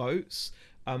mostly boats.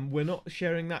 We're not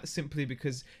sharing that simply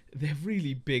because they're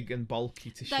really big and bulky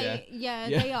to share.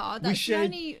 They are. That's the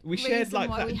only we shared reason like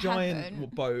why that we giant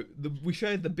haven't. boat. We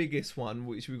shared the biggest one,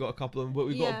 which we got a couple of, but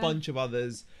we got a bunch of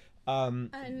others.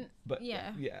 But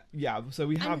yeah. So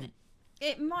we have.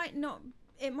 It might not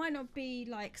be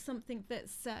like something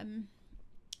that's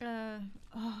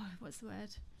what's the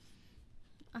word?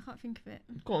 I can't think of it.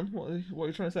 Go on. What are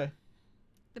you trying to say?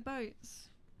 The boats.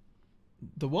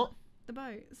 The what? The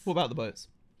boats. What about the boats?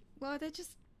 Well, they're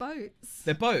just boats.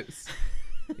 They're boats.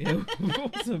 Yeah,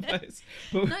 what's the boats?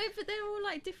 But No, but they're all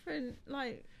like different,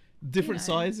 different you know,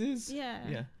 sizes. Yeah.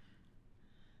 Yeah.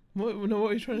 What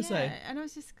are you trying to say? And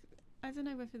I don't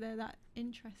know whether they're that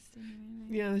interesting.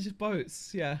 Really. Yeah, they're just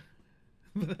boats. Yeah.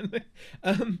 But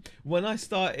then, when I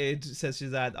started, says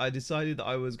Shazad, I decided that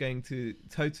I was going to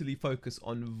totally focus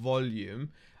on volume,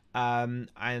 and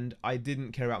I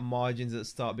didn't care about margins at the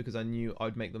start because I knew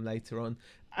I'd make them later on.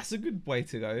 That's a good way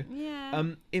to go. Yeah.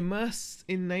 Immersed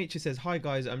in Nature says, hi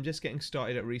guys, I'm just getting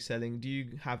started at reselling. Do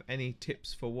you have any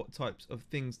tips for what types of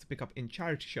things to pick up in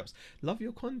charity shops? Love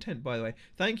your content, by the way.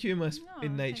 Thank you, Immersed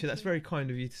in Nature. That's very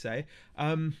kind of you to say.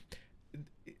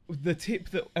 The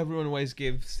tip that everyone always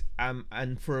gives,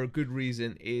 and for a good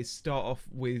reason, is start off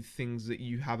with things that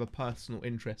you have a personal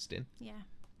interest in. Yeah.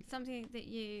 Something that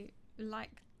you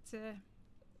like to,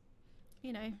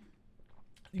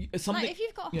 Something, like if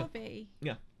you've got a hobby.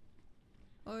 Yeah.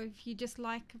 Or if you just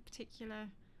like a particular.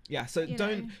 Yeah, so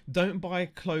don't buy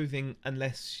clothing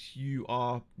unless you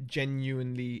are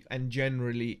genuinely and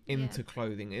generally into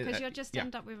clothing. Because you'll just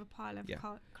end up with a pile of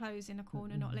clothes in a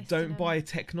corner, not listed. Don't buy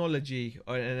technology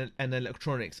and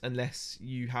electronics unless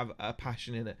you have a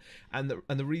passion in it. And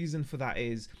the reason for that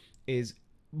is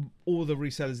all the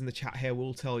resellers in the chat here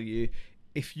will tell you,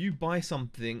 if you buy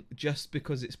something just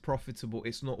because it's profitable,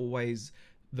 it's not always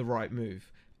the right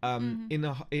move.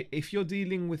 If you're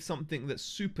dealing with something that's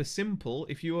super simple,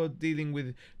 if you are dealing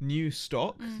with new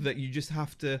stock that you just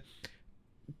have to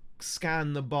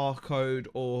scan the barcode,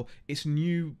 or it's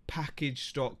new package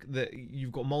stock that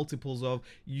you've got multiples of,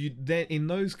 then in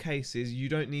those cases you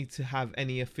don't need to have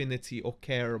any affinity or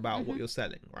care about what you're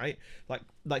selling, right?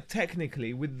 Like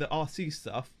technically with the RC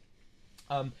stuff,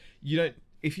 you don't,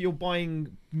 if you're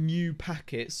buying new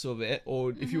packets of it,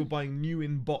 or if you're buying new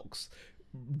in box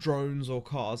drones or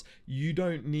cars, you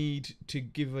don't need to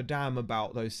give a damn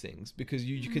about those things, because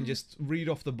you can just read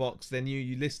off the box, then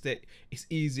you list it, it's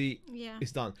easy,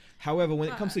 it's done. However, when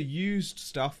it comes to used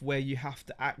stuff where you have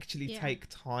to actually take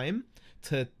time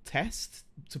to test,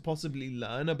 to possibly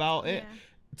learn about it,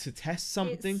 to test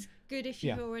something, it's good if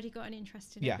you've already got an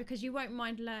interest in it, because you won't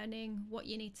mind learning what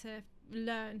you need to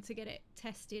learn to get it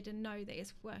tested and know that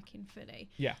it's working fully.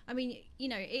 I mean,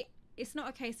 it's not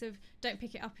a case of don't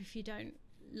pick it up if you don't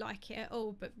like it at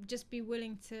all, but just be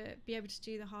willing to be able to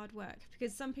do the hard work,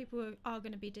 because some people are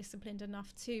going to be disciplined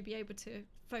enough to be able to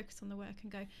focus on the work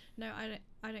and go, no,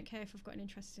 I don't care if I've got an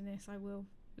interest in this, I will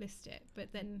list it.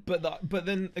 But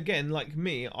then again, like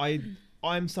me,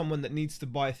 I'm someone that needs to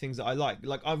buy things that I like.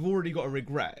 Like, I've already got a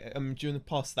regret. Do you want to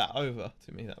pass that over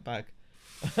to me, that bag?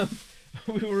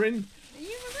 We were in.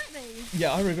 You regret these?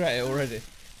 Yeah, I regret it already.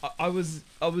 I was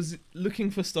looking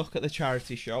for stock at the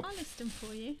charity shop. I'll list them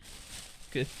for you.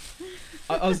 Good.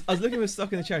 I was looking for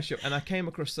stock in the charity shop, and I came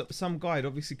across some guy had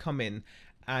obviously come in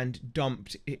and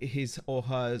dumped his or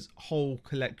her whole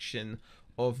collection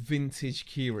of vintage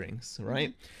keyrings,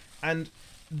 right? And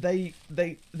they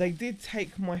did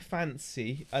take my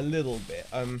fancy a little bit.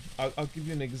 I'll give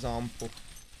you an example.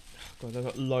 Oh God, I've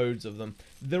got loads of them.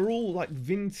 They're all like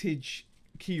vintage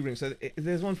keyrings. So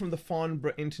there's one from the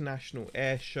Farnborough International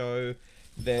Air Show.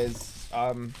 There's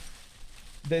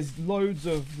loads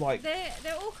of like.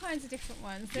 They're all kinds of different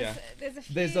ones. There's a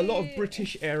few... There's a lot of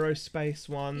British aerospace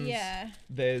ones. Yeah.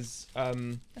 There's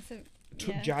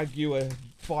Jaguar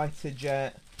fighter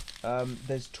jet.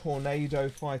 There's Tornado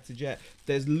fighter jet.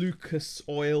 There's Lucas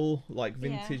Oil, like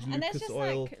vintage Lucas and there's just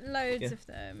Oil. Like loads of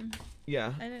them.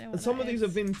 Yeah. I don't know what And some that of these is.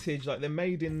 are vintage, like they're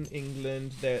made in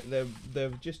England. They're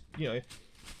just,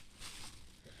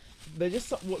 they're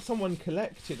just what someone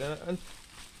collected, and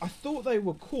I thought they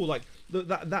were cool. Like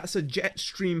that's a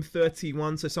Jetstream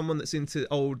 31. So someone that's into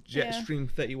old Jetstream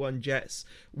 31 jets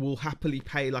will happily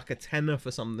pay like a tenner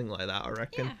for something like that, I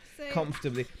reckon,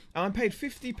 comfortably. And I paid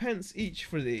 50 pence each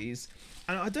for these.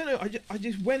 And I don't know, I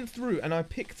just went through and I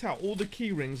picked out all the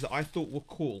key rings that I thought were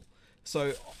cool.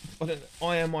 So, I don't know,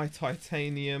 IMI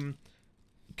titanium,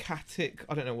 Catic,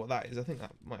 I don't know what that is. I think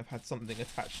that might have had something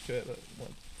attached to it that might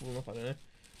have fallen off, I don't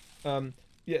know.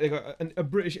 Yeah, they got a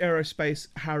British Aerospace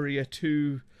Harrier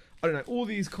 2, I don't know, all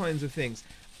these kinds of things.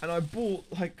 And I bought,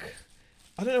 like,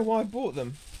 I don't know why I bought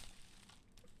them.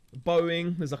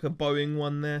 Boeing, there's like a Boeing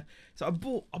one there. So I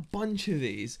bought a bunch of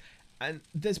these. And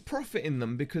there's profit in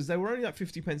them because they were only like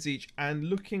 50 pence each. And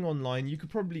looking online, you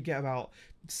could probably get about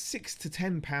 £6 to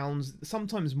 £10,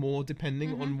 sometimes more,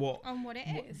 depending on what it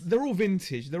is. They're all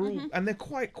vintage. They're all, and they're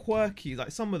quite quirky.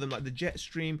 Like some of them, like the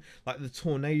Jetstream, like the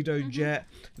Tornado jet.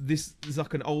 This is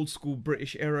like an old school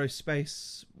British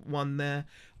Aerospace one there.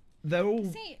 They're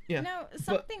all now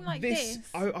something like this.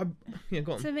 I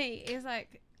go on. To me, is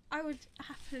like I would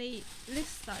happily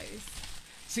list those.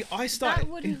 See, I started.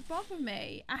 That wouldn't bother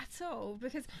me at all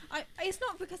because it's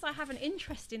not because I have an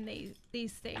interest in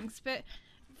these things, but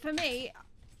for me,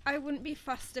 I wouldn't be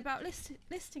fussed about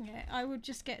listing it. I would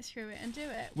just get through it and do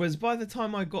it. Whereas by the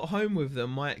time I got home with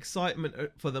them, my excitement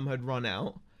for them had run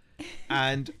out,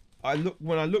 and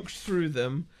when I looked through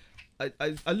them.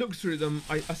 I looked through them.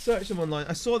 I searched them online.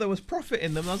 I saw there was profit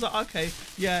in them. I was like, okay,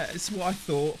 yeah, it's what I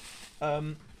thought.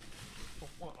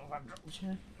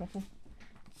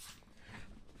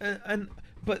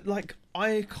 But like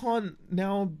I can't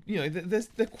now, you know,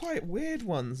 they're quite weird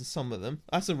ones, some of them.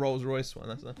 That's a Rolls Royce one,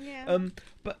 that's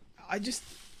but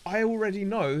I already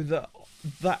know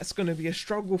that's going to be a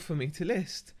struggle for me to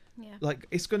list. Like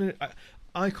it's going to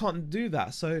I can't do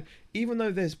that. So even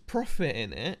though there's profit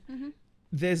in it,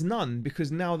 there's none because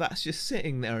now that's just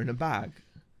sitting there in a bag.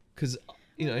 Cuz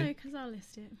no, because I'll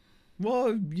list it.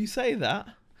 Well, you say that.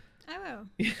 I will.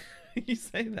 You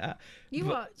say that. You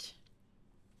watch.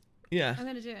 Yeah. I'm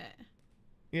going to do it.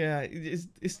 Yeah,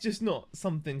 it's just not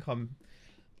something I'm,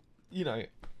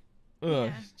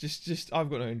 just I've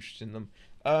got no interest in them.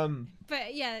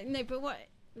 But yeah, no, but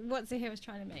what Zahir was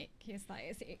trying to make is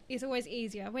like it's always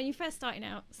easier when you're first starting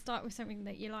out. Start with something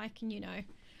that you like and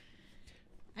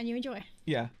and you enjoy.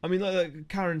 Yeah, I mean, like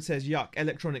Karen says, yuck.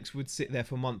 Electronics would sit there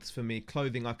for months for me.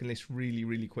 Clothing I can list really,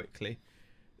 really quickly.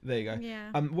 There you go.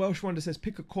 Yeah. Welsh Wonder says,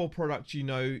 pick a core product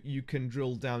you can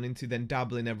drill down into, then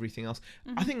dabble in everything else.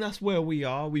 I think that's where we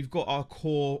are. We've got our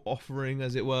core offering,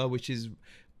 as it were, which is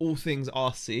all things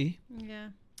RC. Yeah.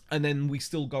 And then we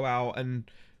still go out and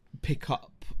pick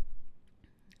up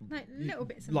like little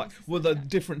bits of the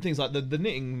different things, like the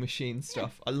knitting machine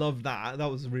stuff. I love that.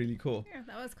 That was really cool. Yeah,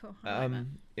 that was cool. I like that.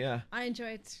 Yeah. I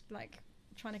enjoyed like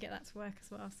trying to get that to work as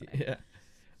well. So. Yeah.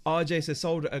 RJ says,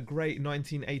 sold a great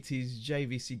 1980s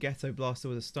JVC Ghetto Blaster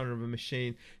with a stunner of a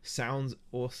machine. Sounds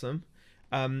awesome.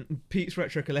 Pete's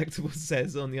Retro Collectibles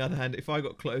says, on the other hand, if I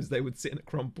got clothes, they would sit in a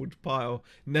crumpled pile,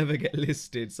 never get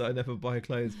listed, so I never buy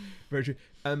clothes. Very true.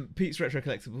 Pete's Retro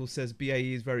Collectibles says,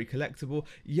 BAE is very collectible.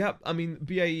 Yep, I mean,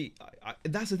 BAE,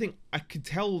 that's the thing. I could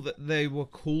tell that they were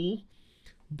cool,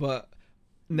 but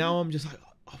now I'm just like,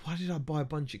 why did I buy a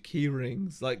bunch of key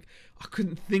rings? Like, I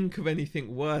couldn't think of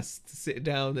anything worse to sit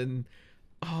down and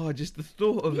just the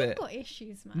thought of it. You've got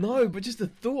issues, man. No, but just the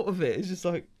thought of it is just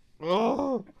like,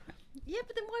 oh. Yeah,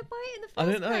 but then why buy it in the first I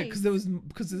don't know, place?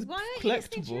 because it's why aren't collectible. You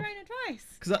listening to your own advice?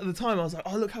 Because at the time I was like,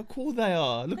 oh, look how cool they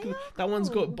are. Look, that one's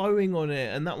got Boeing on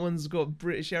it, and that one's got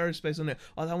British Aerospace on it.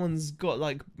 Oh, that one's got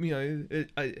like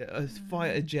a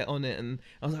fighter jet on it, and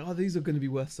I was like, oh, these are going to be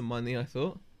worth some money. I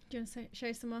thought. Do you want to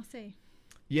show some RC?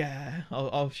 Yeah,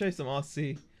 I'll show some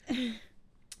RC.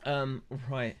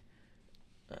 Right.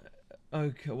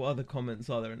 Okay, what other comments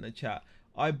are there in the chat?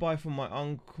 I'll buy for my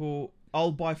uncle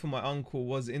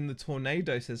was in the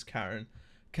Tornado, says Karen.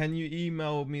 Can you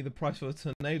email me the price for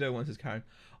the Tornado one, says Karen.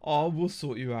 Oh, we'll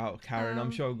sort you out, Karen. I'm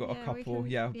sure I've got a couple.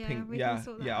 I'll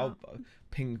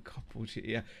ping a couple to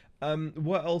you.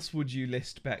 What else would you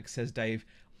list, Beck, says Dave.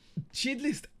 She'd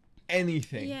list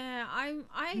anything. Yeah,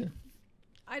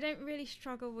 I don't really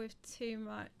struggle with too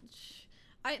much.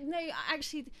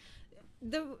 Actually,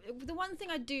 the one thing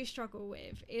I do struggle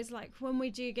with is like when we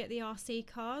do get the RC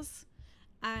cars,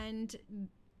 and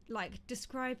like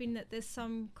describing that there's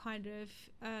some kind of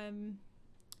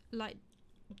like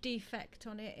defect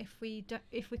on it if we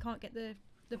can't get the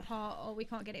part, or we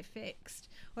can't get it fixed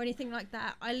or anything like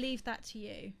that. I leave that to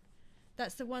you.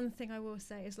 That's the one thing I will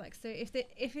say is like, so if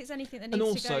it's anything that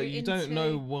needs to go into... And also, you don't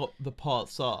know what the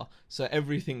parts are, so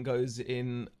everything goes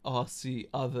in RC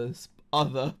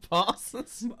other parts.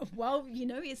 Well,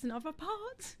 it's another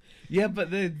part. Yeah,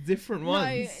 but they're different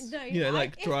ones. No.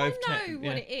 Like drive. If I know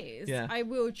what it is, I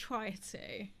will try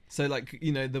to. So, like,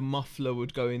 the muffler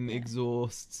would go in the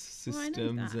exhaust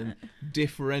systems, and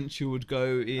differential would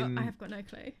go in. I have got no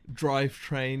clue.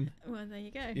 Drivetrain. Well, there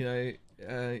you go.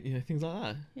 Things like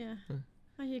that. Yeah.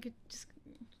 Oh, you could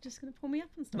just gonna pull me up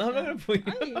and stuff. No, I'm not gonna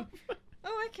pull you up.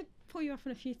 I could pull you up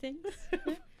on a few things.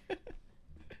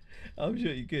 I'm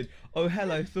sure you could. Oh,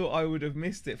 hello. Thought I would have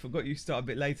missed it. Forgot you start a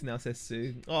bit later now, says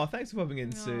Sue. Oh, thanks for popping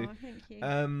in, Sue. Thank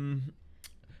you.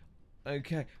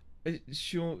 Okay.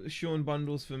 Sean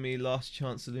bundles for me. Last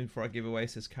chance saloon before I give away,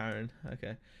 says Karen.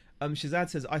 Okay. Shazad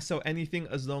says, I sell anything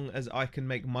as long as I can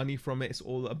make money from it. It's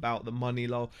all about the money,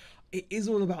 lol. It is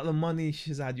all about the money,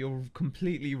 Shazad. You're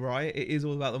completely right. It is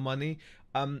all about the money.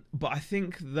 But I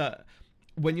think that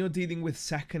when you're dealing with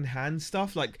second-hand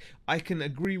stuff, like, I can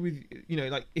agree with,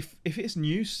 like, if it's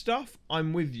new stuff,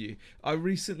 I'm with you. I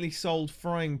recently sold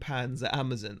frying pans at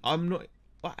Amazon.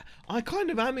 I kind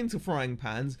of am into frying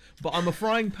pans, but I'm a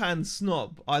frying pan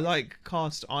snob. I like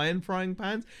cast iron frying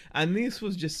pans, and this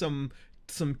was just some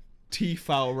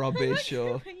Tefal rubbish.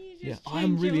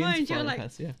 I'm really into frying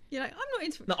pans. Yeah, you're like, I'm not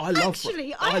into. No, I love.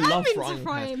 Actually, I love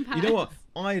frying pans. You know what?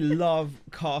 I love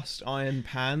cast iron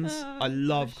pans. I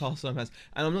love cast iron pans,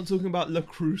 and I'm not talking about Le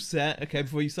Creuset. Okay,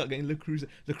 before you start getting Le Creuset,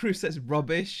 Le Creuset's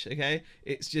rubbish. Okay,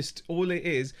 it's just all it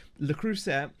is. Le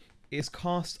Creuset is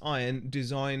cast iron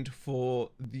designed for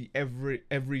the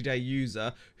everyday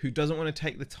user who doesn't want to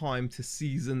take the time to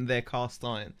season their cast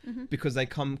iron, because they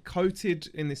come coated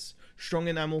in this strong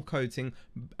enamel coating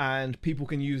and people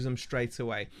can use them straight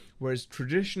away, whereas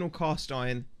traditional cast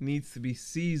iron needs to be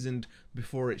seasoned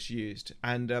before it's used.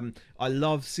 And I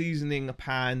love seasoning a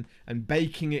pan and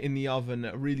baking it in the oven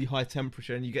at a really high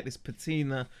temperature, and you get this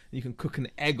patina. You can cook an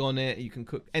egg on it, you can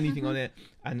cook anything on it,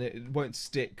 and it won't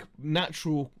stick.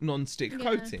 Natural non-stick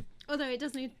coating. Although it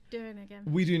does need doing again.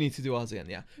 We do need to do ours again,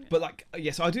 yeah. But like,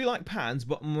 yes, I do like pans,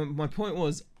 but my point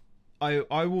was,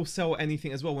 I will sell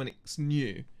anything as well when it's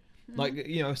new. Like,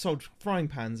 I sold frying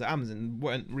pans at Amazon,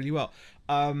 went really well.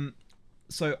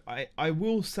 So I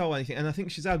will sell anything. And I think,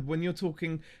 Shazad, when you're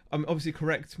talking, obviously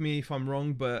correct me if I'm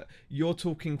wrong, but you're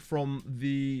talking from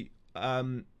the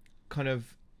kind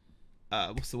of,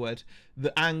 what's the word?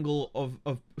 The angle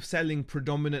of selling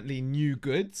predominantly new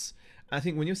goods. I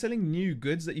think when you're selling new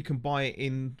goods that you can buy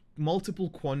in multiple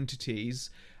quantities,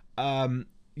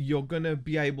 you're going to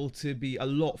be able to be a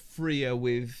lot freer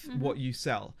with what you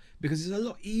sell, because it's a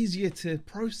lot easier to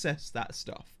process that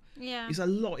stuff. Yeah. It's a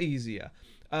lot easier.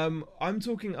 I'm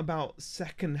talking about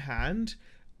secondhand.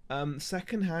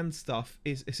 Secondhand stuff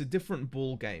it's a different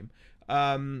ball game.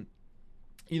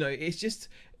 It's just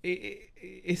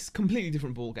it's completely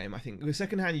different ball game. I think with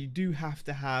secondhand you do have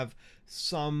to have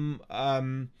some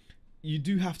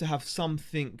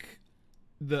something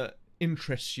that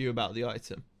interests you about the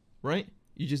item, right?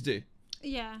 You just do.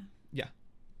 Yeah. Yeah.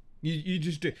 You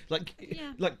just do.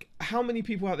 Like how many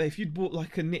people out there, if you'd bought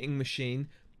like a knitting machine,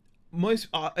 most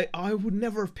I would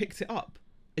never have picked it up.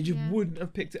 I just wouldn't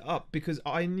have picked it up, because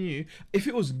I knew if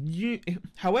it was new.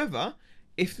 However,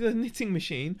 if the knitting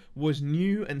machine was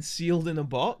new and sealed in a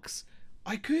box,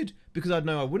 I could, because I'd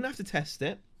know I wouldn't have to test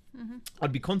it.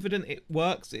 I'd be confident it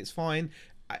works, it's fine.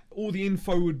 All the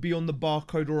info would be on the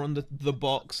barcode or on the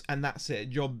box, and that's it.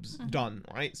 Job's done,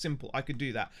 right? Simple. I could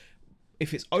do that.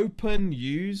 If it's open,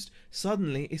 used,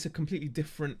 suddenly it's a completely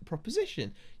different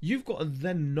proposition. You've got to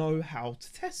then know how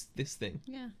to test this thing.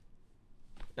 Yeah.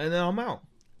 And then I'm out.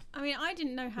 I mean, I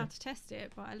didn't know how to test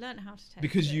it, but I learned how to test it.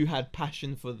 Because you had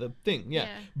passion for the thing, yeah.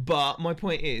 But my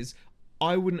point is,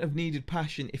 I wouldn't have needed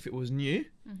passion if it was new.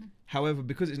 However,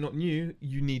 because it's not new,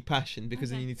 you need passion,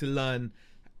 because then you need to learn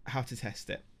how to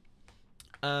test it.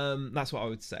 That's what I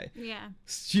would say. Yeah.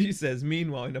 Stu says,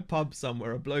 meanwhile, in a pub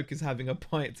somewhere, a bloke is having a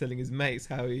pint telling his mates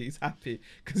how he's happy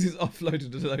because he's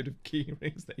offloaded a load of key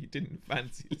rings that he didn't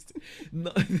fancy.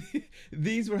 No,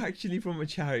 these were actually from a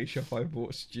charity shop I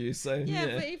bought, Stu. So yeah,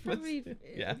 but he probably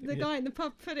the guy in the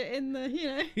pub put it in the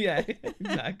yeah,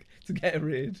 exactly, to get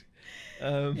rid.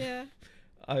 Yeah.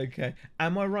 Okay.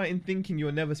 Am I right in thinking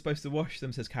you're never supposed to wash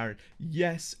them, says Karen?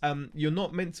 Yes. You're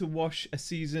not meant to wash a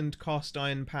seasoned cast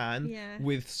iron pan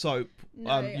with soap.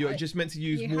 No, you're just meant to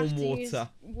use warm water.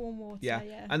 Warm water,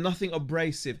 yeah. And nothing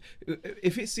abrasive.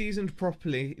 If it's seasoned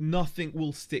properly, nothing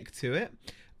will stick to it.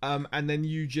 And then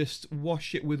you just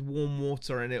wash it with warm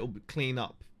water and it'll clean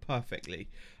up perfectly.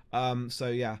 So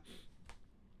yeah.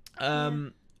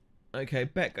 Okay,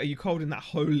 Beck, are you cold in that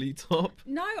holy top?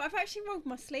 No, I've actually rolled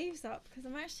my sleeves up because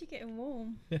I'm actually getting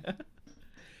warm.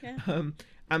 Yeah.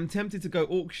 I'm tempted to go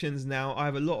auctions now. I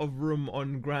have a lot of room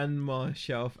on grandma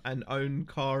shelf and own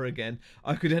car again.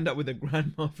 I could end up with a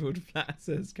grandma filled flat,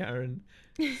 says Karen.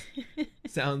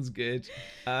 Sounds good.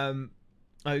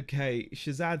 Okay,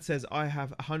 Shazad says, I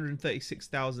have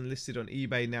 136,000 listed on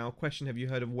eBay now. Question, have you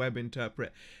heard of Web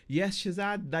Interpret? Yes,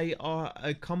 Shazad, they are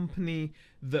a company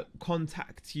that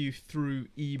contacts you through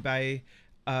eBay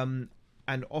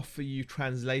and offer you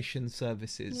translation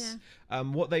services. Yeah.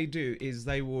 What they do is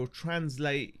they will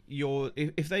translate your...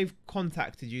 If they've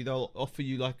contacted you, they'll offer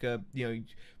you like a,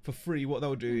 for free. What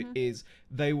they'll do is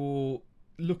they will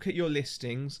look at your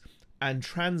listings and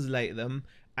translate them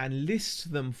and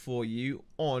list them for you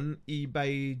on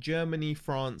eBay, Germany,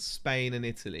 France, Spain, and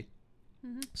Italy.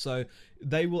 So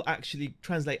they will actually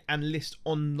translate and list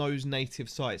on those native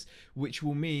sites, which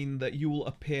will mean that you will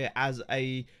appear as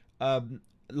a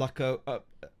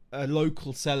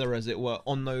local seller, as it were,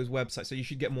 on those websites. So you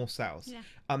should get more sales.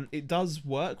 Yeah. It does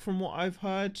work from what I've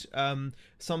heard.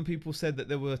 Some people said that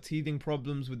there were teething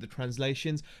problems with the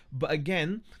translations, but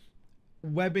again,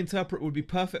 Web Interpret would be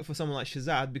perfect for someone like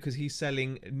Shazad because he's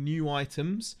selling new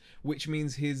items, which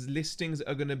means his listings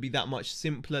are going to be that much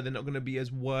simpler. They're not going to be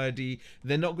as wordy.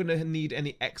 They're not going to need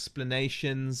any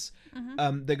explanations. They're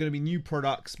going to be new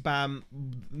products, bam,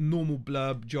 normal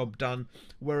blurb, job done.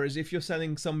 Whereas if you're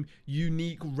selling some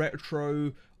unique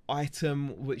retro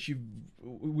item which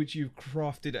you've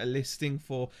crafted a listing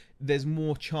for, there's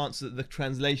more chance that the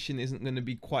translation isn't going to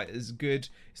be quite as good.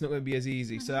 It's not going to be as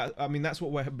easy. So that's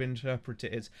what Web Interpret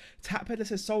is. Tap Peddler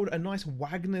says, sold a nice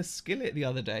Wagner skillet the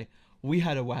other day. We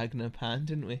had a Wagner pan,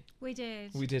 didn't we? We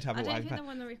did. We did have a Wagner pan. The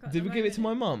one that we've got Did we give it to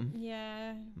my mum?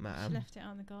 Yeah. Man. She left it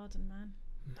out in the garden, man.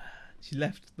 She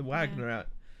left the Wagner out.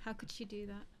 How could she do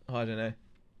that? I don't know.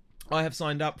 I have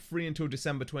signed up, free until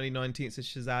December 2019, says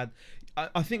Shazad.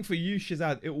 I think for you,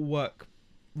 Shazad, it will work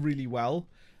really well.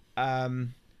 I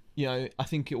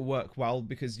think it will work well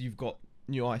because you've got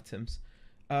new items.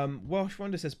 Welsh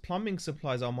Wonder says, plumbing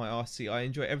supplies are my RC. I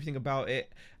enjoy everything about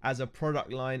it as a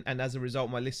product line, and as a result,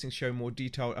 my listings show more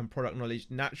detail and product knowledge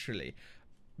naturally.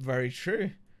 Very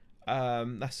true.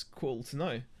 That's cool to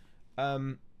know.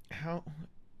 What?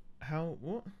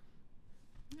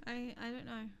 I don't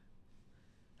know.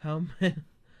 How many?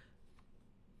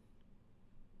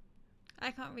 I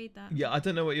can't read that. Yeah, I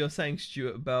don't know what you're saying,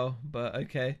 Stuart Bell, but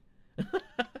okay.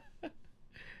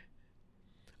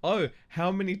 Oh,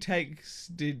 how many takes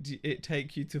did it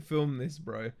take you to film this,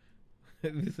 bro?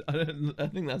 I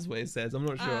think that's what it says. I'm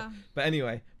not sure. But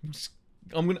anyway,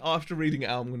 after reading it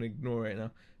out, I'm gonna ignore it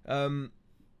now.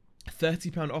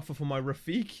 £30 offer for my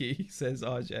Rafiki, says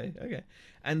RJ. Okay.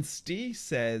 And Steve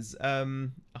says,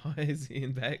 hi,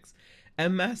 Ian Bex.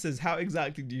 Emma says, how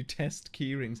exactly do you test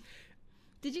keyrings?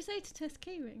 Did you say to test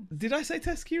keyrings? Did I say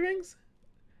test keyrings?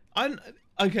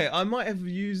 Okay, I might have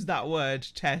used that word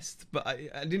test, but I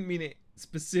didn't mean it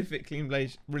specifically in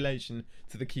relation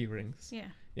to the keyrings. Yeah.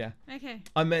 Yeah. Okay.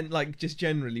 I meant like just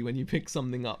generally when you pick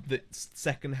something up that's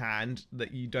secondhand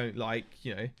that you don't like,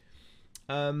 Ignore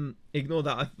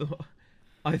that.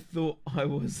 I thought I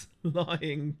was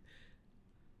lying,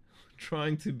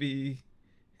 trying to be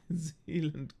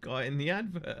Zealand guy in the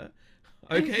advert.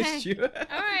 Okay, Stuart.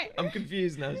 All right. I'm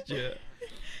confused now, Stuart.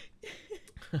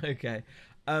 Okay.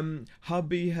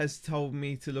 Hubby has told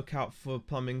me to look out for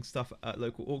plumbing stuff at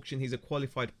local auction. He's a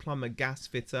qualified plumber, gas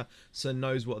fitter, so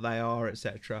knows what they are,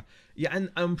 etc. Yeah, and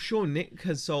I'm sure Nick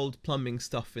has sold plumbing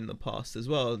stuff in the past as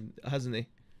well, hasn't he?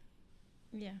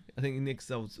 Yeah. I think Nick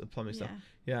sells plumbing stuff.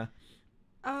 Yeah.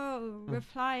 Oh,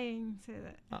 replying to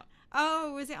that.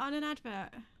 Was it on an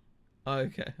advert?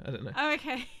 Okay, I don't know. Oh,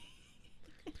 okay.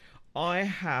 I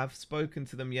have spoken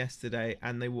to them yesterday,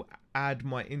 and they will add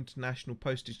my international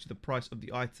postage to the price of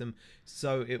the item,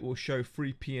 so it will show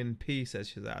free P&P,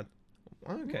 says Shazad.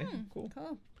 Okay, cool.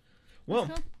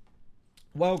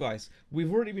 Well, guys,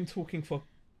 we've already been talking for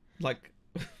like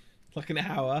an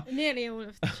hour. Nearly all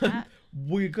of the chat.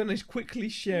 We're going to quickly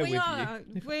share with you.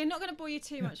 We're not going to bore you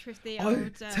too much with the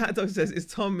old... Tato says, is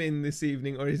Tom in this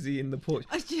evening, or is he in the porch?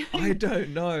 I don't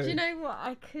know. Do you know what?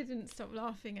 I couldn't stop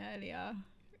laughing earlier.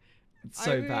 It's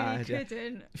so bad.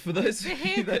 Couldn't. Yeah. For those of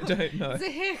you that don't know.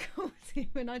 Zahir called him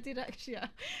and I did actually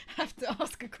have to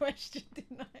ask a question,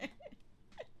 didn't I?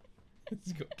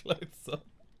 He's got clothes on.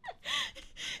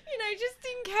 Just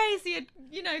in case he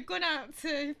had, gone out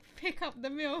to pick up the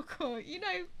milk or,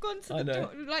 gone to the door,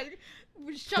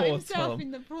 shut himself Tom. in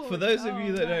the porch. For those of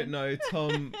you that don't know,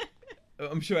 Tom,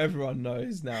 I'm sure everyone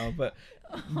knows now, but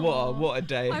what a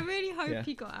day. I really hope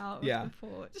he got out of the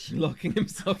porch. Locking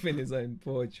himself in his own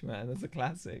porch, man. That's a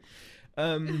classic.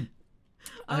 I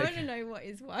want to know what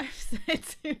his wife said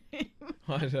to him.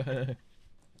 I don't know.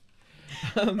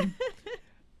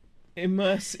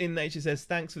 Immerse in Nature says,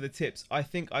 thanks for the tips. I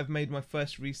think I've made my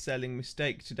first reselling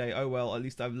mistake today. Oh well, at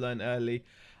least I've learned early.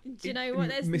 Do you know what?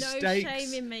 There's no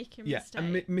shame in making mistakes.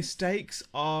 And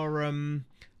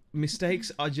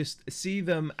mistakes are just, see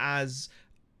them as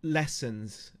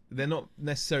lessons. They're not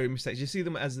necessarily mistakes. You see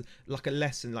them as like a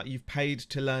lesson, like you've paid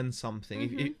to learn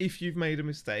something. If you've made a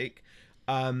mistake,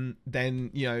 then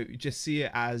just see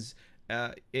it as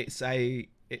it's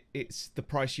the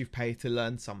price you've paid to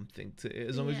learn something.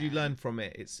 As long as you learn from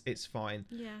it, it's fine.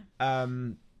 Yeah.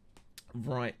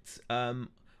 Right.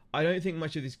 I don't think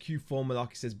much of this Q4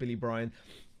 malarkey, says Billy Bryan.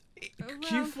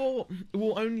 Q4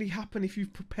 will only happen if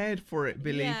you've prepared for it,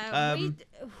 Billy. Yeah,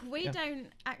 we don't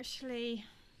actually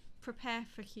prepare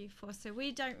for Q4, so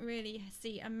we don't really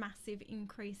see a massive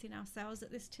increase in our sales at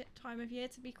this time of year,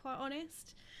 to be quite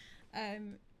honest.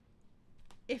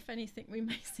 If anything, we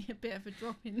may see a bit of a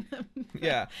drop in them.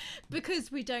 Yeah. Because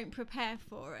we don't prepare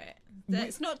for it.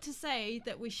 That's not to say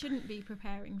that we shouldn't be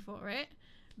preparing for it,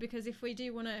 because if we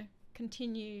do want to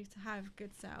continue to have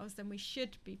good sales, then we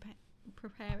should be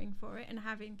preparing for it and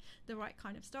having the right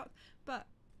kind of stock. But,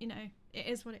 it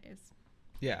is what it is.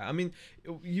 Yeah, I mean,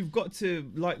 you've got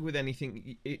to, like with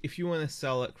anything, if you want to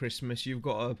sell at Christmas, you've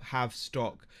got to have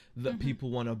stock that people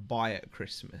want to buy at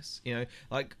Christmas.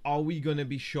 Like, are we going to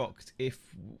be shocked if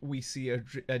we see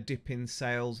a dip in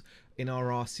sales in our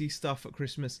RC stuff at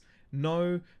Christmas?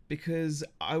 No, because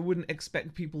I wouldn't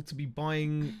expect people to be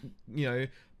buying,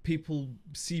 people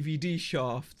CVD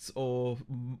shafts or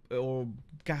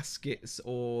gaskets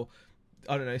or,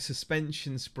 I don't know,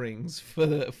 suspension springs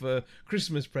for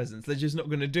Christmas presents. They're just not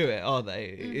going to do it, are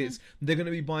they? They're going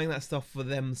to be buying that stuff for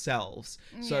themselves.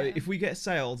 So if we get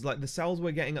sales, like the sales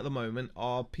we're getting at the moment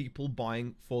are people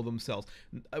buying for themselves.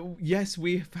 Yes,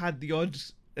 we've had the odd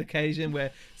occasion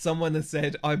where someone has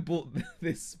said, I bought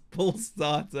this pull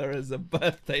starter as a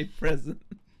birthday present.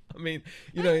 I mean,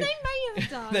 they may have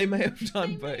done. They may have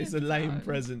done, but it's a lame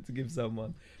present to give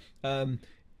someone.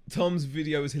 Tom's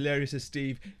video was hilarious as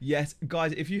Steve. Yes,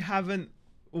 guys, if you haven't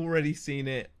already seen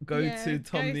it, go to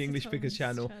Tom the English Pickers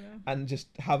channel and just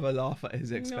have a laugh at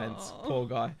his expense. Poor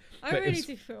guy. I really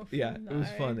do feel for him, it was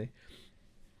funny.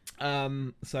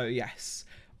 So yes,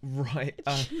 right.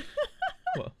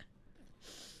 What?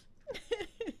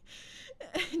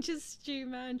 Just Stu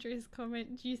Mandry's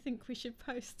comment, do you think we should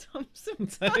post Tom some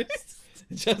toast?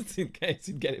 Just in case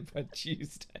he'd get it by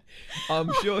Tuesday.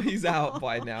 I'm sure he's out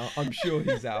by now. I'm sure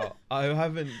he's out. I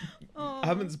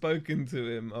haven't spoken to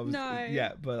him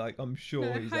yet, but I'm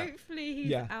sure he's out. Hopefully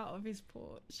he's out of his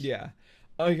porch. Yeah.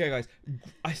 Okay, guys.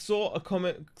 I saw a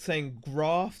comment saying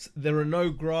grafts. There are no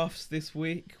grafts this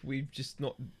week. We've just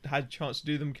not had a chance to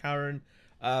do them, Karen.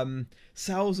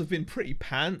 Sales have been pretty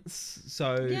pants,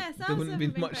 so there wouldn't have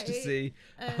been much to see.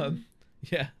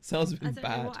 Sales have been bad. I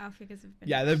don't know what our figures have been.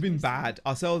 Yeah, they've been bad.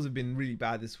 Our sales have been really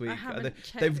bad this week.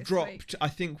 They've dropped. Week. I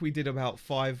think we did about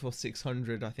 500 or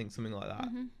 600, I think, something like that,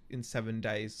 in 7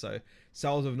 days. So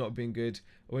sales have not been good.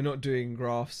 We're not doing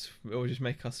graphs. It will just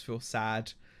make us feel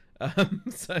sad. But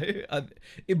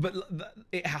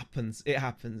it happens. It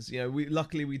happens.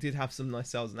 Luckily we did have some nice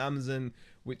sales on Amazon,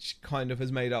 which kind of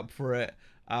has made up for it.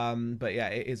 But yeah,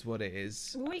 it is what it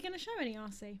is. Were we going to show any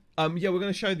RC? Yeah, we're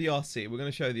going to show the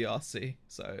RC.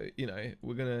 So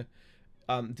we're going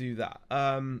to do that.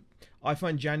 I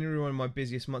find January one of my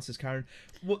busiest months, as Karen.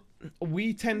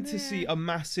 We tend to see a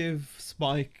massive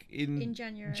spike in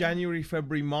January,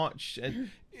 February, March, and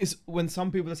is when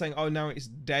some people are saying, "Oh, now it's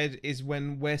dead," is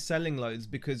when we're selling loads,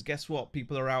 because guess what?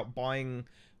 People are out buying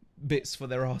bits for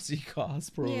their RC cars,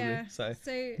 probably. Yeah. So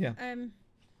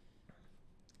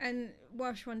and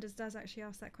Welsh Wonders does actually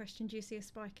ask that question. Do you see a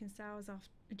spike in sales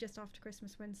just after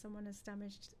Christmas when someone has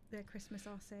damaged their Christmas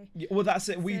RC? Yeah, well, that's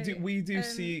it. We do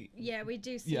see. Yeah, we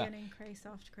do see an increase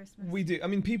after Christmas. We do. I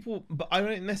mean, people, but I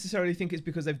don't necessarily think it's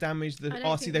because they've damaged the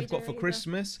RC they've got for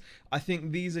Christmas. I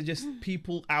think these are just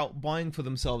people out buying for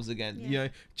themselves again.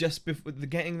 Just before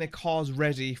getting their cars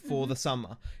ready for the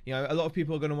summer. A lot of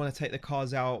people are going to want to take their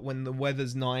cars out when the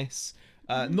weather's nice.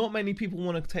 Not many people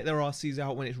want to take their RCs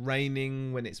out when it's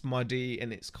raining, when it's muddy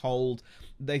and it's cold.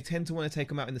 They tend to want to take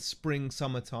them out in the spring,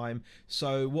 summertime.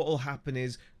 So what will happen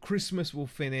is Christmas will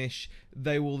finish.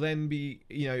 They will then be,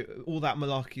 all that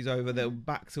malarkey's over. They'll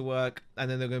back to work, and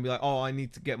then they're going to be like, oh, I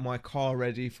need to get my car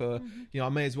ready for, I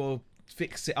may as well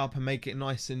fix it up and make it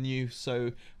nice and new,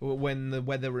 so when the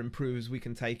weather improves we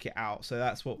can take it out. So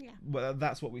that's what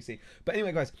we see. But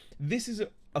anyway, guys, this is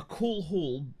a cool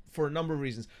haul for a number of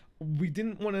reasons. We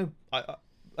didn't want to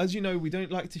as you know, we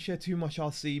don't like to share too much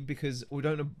RC because we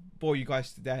don't want to bore you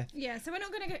guys to death. Yeah, so we're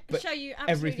not going to But show you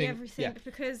absolutely everything yeah.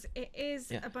 because it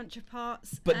is a bunch of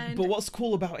parts. But what's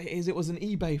cool about it is it was an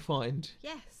eBay find.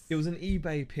 Yes. It was an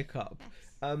eBay pickup.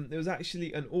 Yes. There was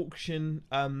actually an auction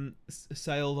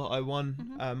sale that I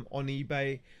won on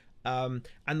eBay. And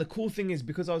the cool thing is,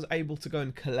 because I was able to go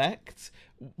and collect,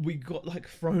 we got like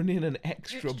thrown in an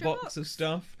extra box of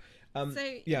stuff.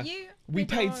 So yeah, you we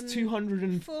bid paid on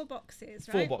 204 boxes,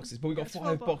 right? boxes, but we got That's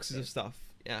 5 boxes of stuff.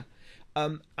 Yeah.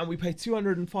 And we paid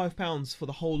 £205 for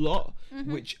the whole lot,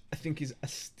 which I think is a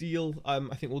steal. I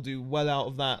think we'll do well out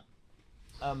of that.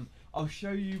 I'll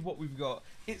show you what we've got.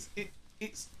 It's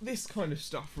this kind of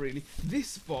stuff, really.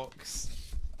 This box.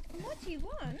 What do you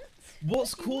want?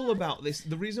 What's cool about this,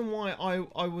 the reason why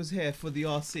I was here for the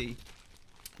RC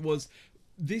was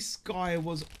this guy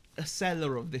was a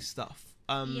seller of this stuff.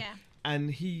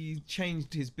 And he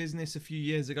changed his business a few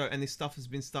years ago, and this stuff has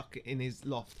been stuck in his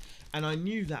loft. And I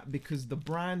knew that because the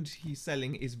brand he's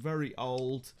selling is very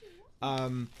old.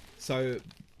 So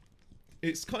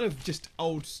it's kind of just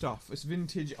old stuff. It's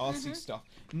vintage RC stuff.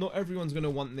 Not everyone's going to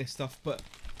want this stuff, but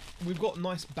we've got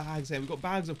nice bags here. We've got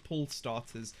bags of pull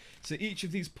starters. So each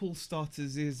of these pull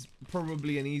starters is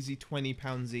probably an easy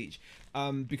 £20 each.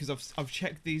 Because I've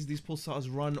checked these pull starters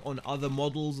run on other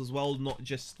models as well, not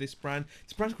just this brand.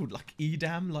 This brand's called like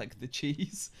Edam, like the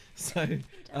cheese. So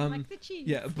like the cheese.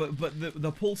 yeah, but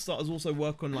the pull starters also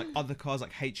work on like other cars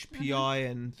like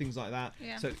HPI and things like that.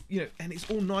 Yeah. So and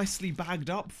it's all nicely bagged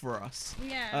up for us.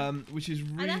 Yeah. Which is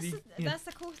really that's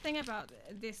the cool thing about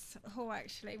this haul.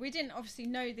 Actually, we didn't obviously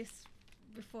know this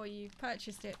before you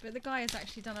purchased it, but the guy has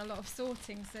actually done a lot of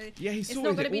sorting, so yeah, it's not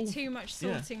going to be too much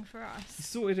sorting for us. He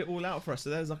sorted it all out for us. So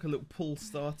there's like a little pull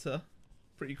starter,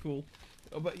 pretty cool.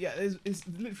 But yeah, it's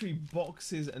literally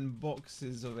boxes and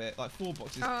boxes of it, like 4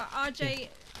 boxes. RJ,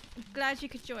 glad you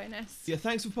could join us. Yeah,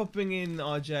 thanks for popping in,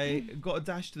 RJ. Got a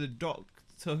dash to the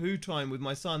Doctor Who time with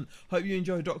my son. Hope you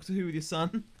enjoy Doctor Who with your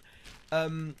son.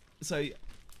 So,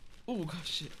 oh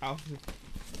gosh, Alfred.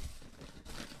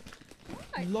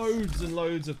 Right. Loads and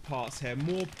loads of parts here.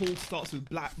 More pull starts with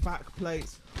black back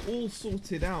plates, all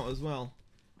sorted out as well.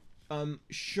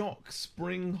 Shock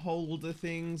spring holder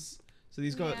things. So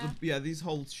these guys, these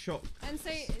hold shock. And so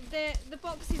the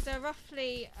boxes are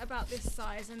roughly about this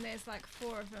size, and there's like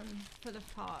 4 of them full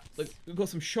of parts. Look, we've got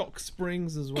some shock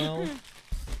springs as well.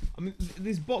 I mean,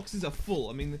 these boxes are full.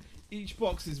 I mean, each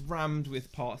box is rammed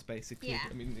with parts basically. Yeah.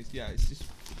 I mean, it's just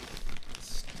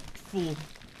full.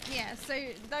 Yeah, so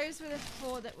those were the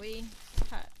 4 that we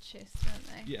purchased, weren't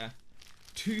they? Yeah.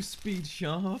 2-speed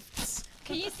shafts.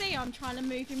 Can you see I'm trying to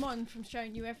move him on from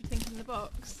showing you everything in the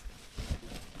box?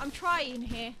 I'm trying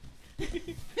here.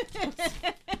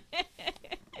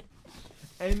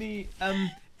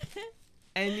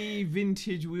 Any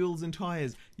vintage wheels and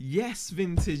tyres? Yes,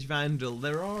 Vintage Vandal.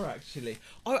 There are actually.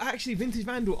 Oh, actually, Vintage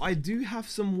Vandal, I do have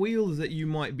some wheels that you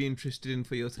might be interested in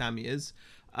for your Tamiya's.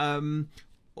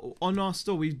 On our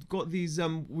store we've got these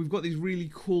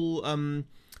really cool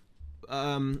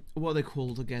what are they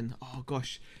called again? Oh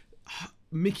gosh,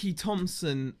 Mickey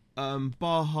Thompson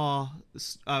Baja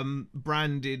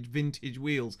branded vintage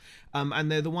wheels, and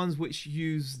they're the ones which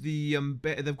use the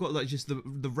they've got like just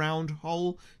the round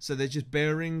hole, so they're just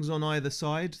bearings on either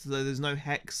side, so there's no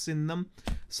hex in them.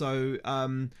 So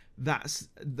that's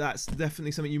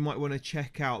definitely something you might want to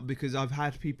check out, because I've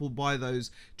had people buy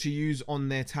those to use on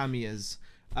their Tamiyas.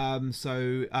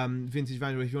 Vintage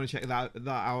Vandal, if you want to check that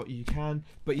out, you can.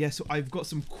 But yes, I've got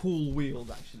some cool wheels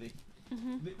actually.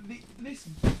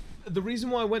 The reason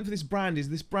why I went for this brand is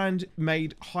this brand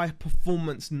made high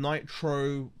performance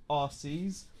nitro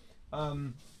RCs,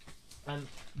 and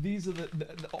these are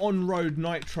the on-road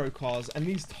nitro cars, and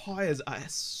these tires are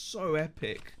so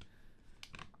epic.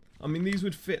 I mean, these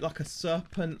would fit like a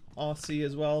Serpent RC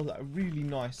as well. That are really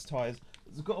nice tires.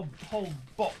 It's got a whole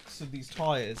box of these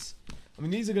tires. I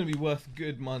mean, these are going to be worth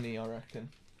good money, I reckon.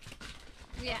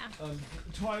 Yeah.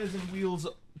 Tires and wheels,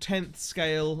 10th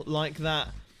scale like that.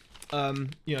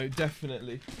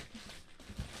 Definitely.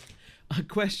 A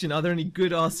question: are there any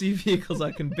good RC vehicles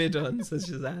I can bid on? Says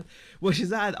Shazad. Well,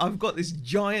 Shazad, I've got this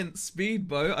giant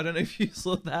speedboat. I don't know if you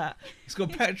saw that. It's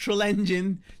got a petrol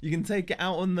engine. You can take it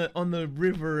out on the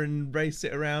river and race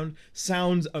it around.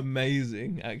 Sounds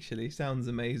amazing, actually. Sounds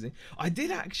amazing. I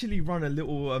did actually run a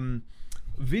little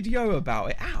video about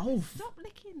it. Alf! Stop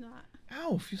licking that.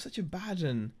 Alf, you're such a bad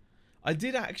un. I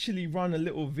did actually run a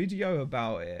little video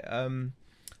about it. Let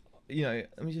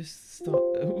me just start.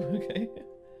 Oh, okay.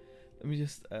 Let me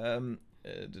just there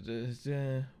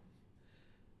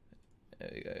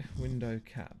we go. Window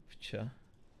capture.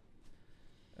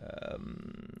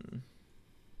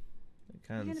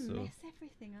 You're cancel. gonna mess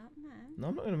everything up, man. No,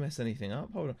 I'm not gonna mess anything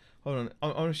up. Hold on. I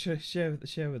want to share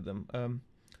with them.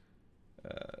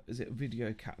 Is it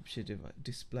video capture device?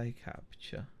 Display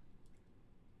capture.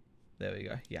 There we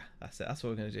go. Yeah, that's it. That's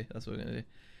what we're gonna do.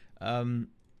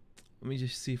 Let me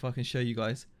just see if I can show you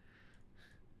guys.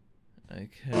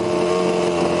 Okay. Bear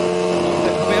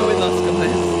with us,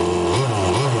 guys.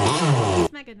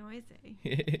 It's mega noisy.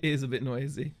 It is a bit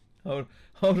noisy. Hold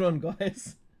on,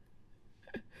 guys.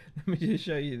 Let me just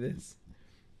show you this.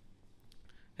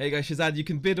 Hey guys, Shazad, you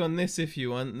can bid on this if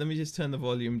you want. Let me just turn the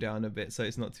volume down a bit so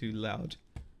it's not too loud.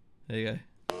 There you go.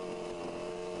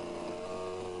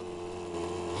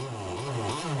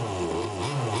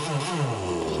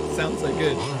 Sounds so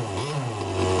good. Look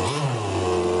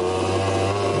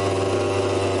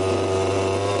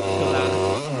at that.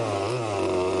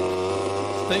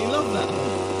 Don't you love that?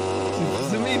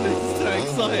 To me, this is so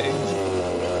exciting.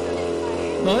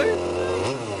 No?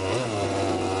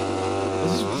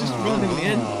 Just running the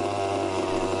end.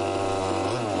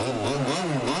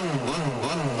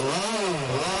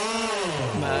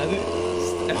 Man, it's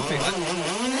epic.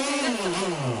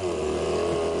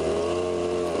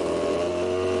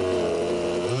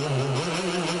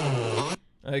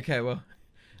 Okay, well,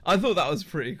 I thought that was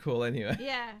pretty cool anyway.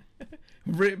 Yeah.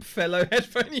 Rip fellow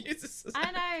headphone users.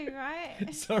 I know,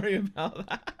 right? Sorry about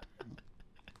that.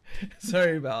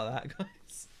 Sorry about that,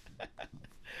 guys.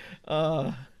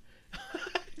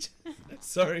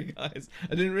 Sorry, guys.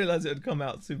 I didn't realise it would come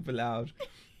out super loud.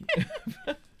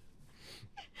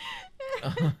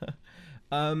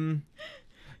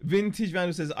 Vintage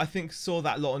Vandal says, I think saw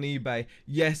that lot on eBay.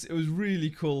 Yes, it was really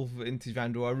cool, Vintage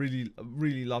Vandal. I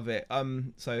really love it.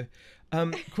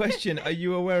 Question, are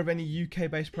you aware of any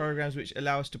UK-based programs which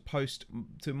allow us to post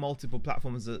to multiple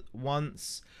platforms at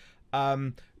once?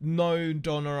 No,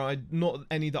 Donna, not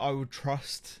any that I would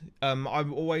trust. I'm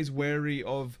always wary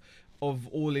of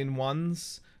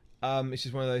all-in-ones. It's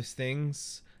just one of those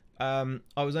things. I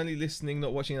was only listening,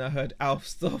 not watching, and I heard Alf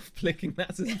stop flicking.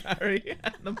 That's his Barry.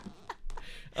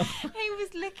 He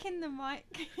was licking the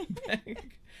mic.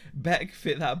 Beck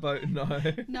fit that boat. No.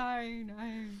 No.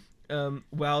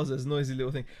 Wowzers, noisy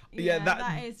little thing. Yeah,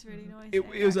 that is really noisy.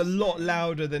 It was a lot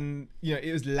louder than,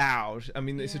 it was loud. I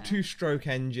mean, it's a 2-stroke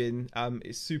engine.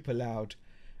 It's super loud.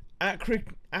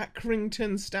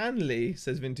 Accrington Stanley,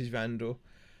 says Vintage Vandal.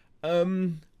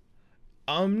 I'm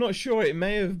not sure. It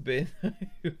may have been.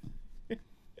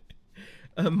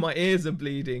 My ears are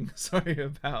bleeding. Sorry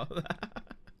about that.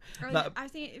 I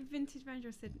think Vintage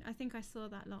Vandal said, I think I saw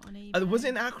that lot on eBay. Was it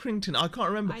in Accrington? I can't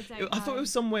remember. I thought it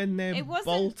was somewhere near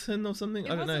Bolton or something. I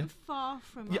don't know. It wasn't far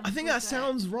from Yeah, I think that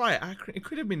sounds right. It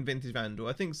could have been Vintage Vandal.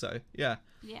 I think so. Yeah.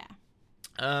 Yeah.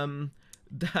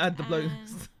 Dad, the bloke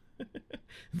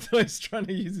is trying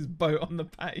to use his boat on the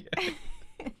patio.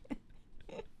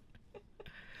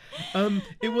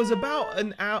 It was about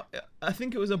an hour. I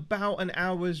think it was about an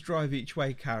hour's drive each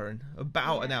way, Karen.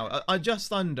 About an hour.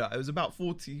 Just under. It was about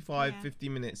 50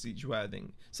 minutes each way, I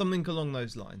think. Something along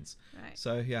those lines. Right.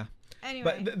 So, yeah.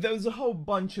 Anyway. But there was a whole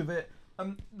bunch of it.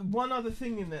 One other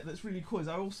thing in there that's really cool is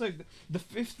I also, the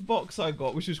 5th box I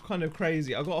got, which was kind of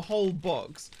crazy, I got a whole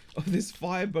box of this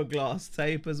fiberglass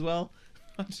tape as well.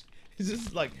 It's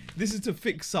just like, this is to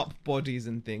fix up bodies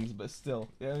and things, but still,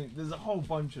 there's a whole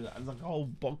bunch of that. There's like a whole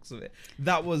box of it.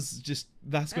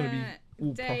 That's going to be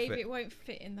all Dave, profit. it won't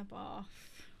fit in the bath.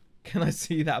 Can I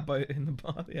see that boat in the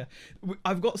bath? Yeah.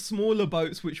 I've got smaller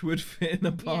boats which would fit in the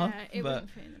bath. Yeah, it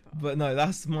wouldn't fit in the bath. But no,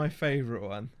 that's my favourite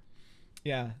one.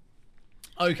 Yeah.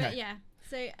 Okay. But yeah.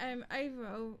 So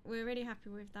overall, we're really happy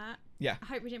with that. Yeah. I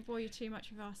hope we didn't bore you too much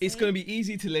with our It's going to be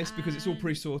easy to list because it's all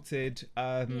pre-sorted.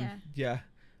 Yeah.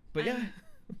 But yeah.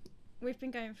 We've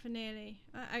been going for nearly...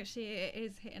 actually, it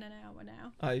is hitting an hour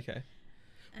now. Oh, okay.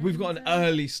 We've got an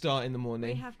early start in the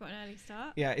morning. We have got an early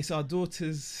start. Yeah, it's our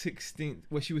daughter's 16th...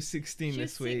 Well, she was 16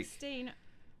 this week. 16.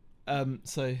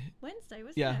 So... Wednesday, wasn't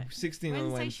it? Yeah, 16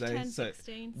 on Wednesday. So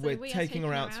 16. We're taking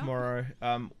her out tomorrow.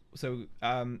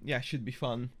 Yeah, should be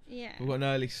fun. Yeah. We've got an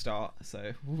early start,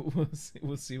 so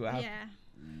we'll see what happens. Yeah.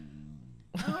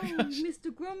 Oh,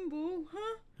 Mr. Grumble,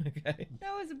 huh? Okay.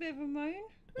 That was a bit of a moan,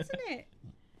 wasn't it?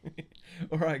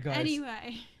 All right, guys.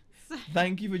 Anyway, so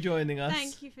thank you for joining us.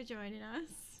 Thank you for joining us.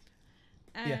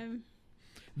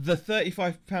 The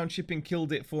 £35 shipping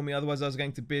killed it for me. Otherwise, I was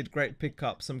going to bid. Great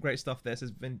pickup, some great stuff there.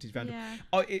 Says Vintage Vandal. Yeah.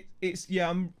 Oh, it's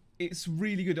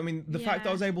really good. I mean, the fact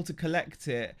that I was able to collect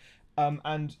it,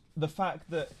 and the fact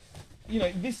that you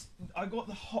know, this I got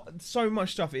so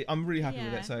much stuff. I'm really happy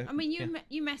with it. So I mean,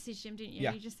 you messaged him, didn't you?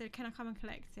 Yeah. You just said, "Can I come and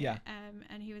collect it?" Yeah.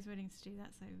 And he was willing to do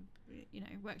that. So you know,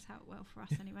 it worked out well for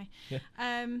us anyway.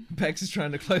 Yeah. Bex is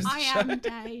trying to close the show. I am,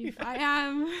 Dave. I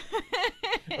am.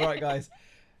 All right, guys.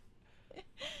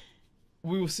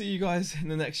 We will see you guys in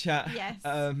the next chat. Yes.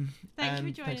 Thank you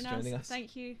for joining us.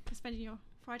 Thank you for spending your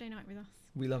Friday night with us.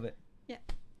 We love it. Yeah.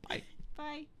 Bye.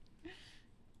 Bye.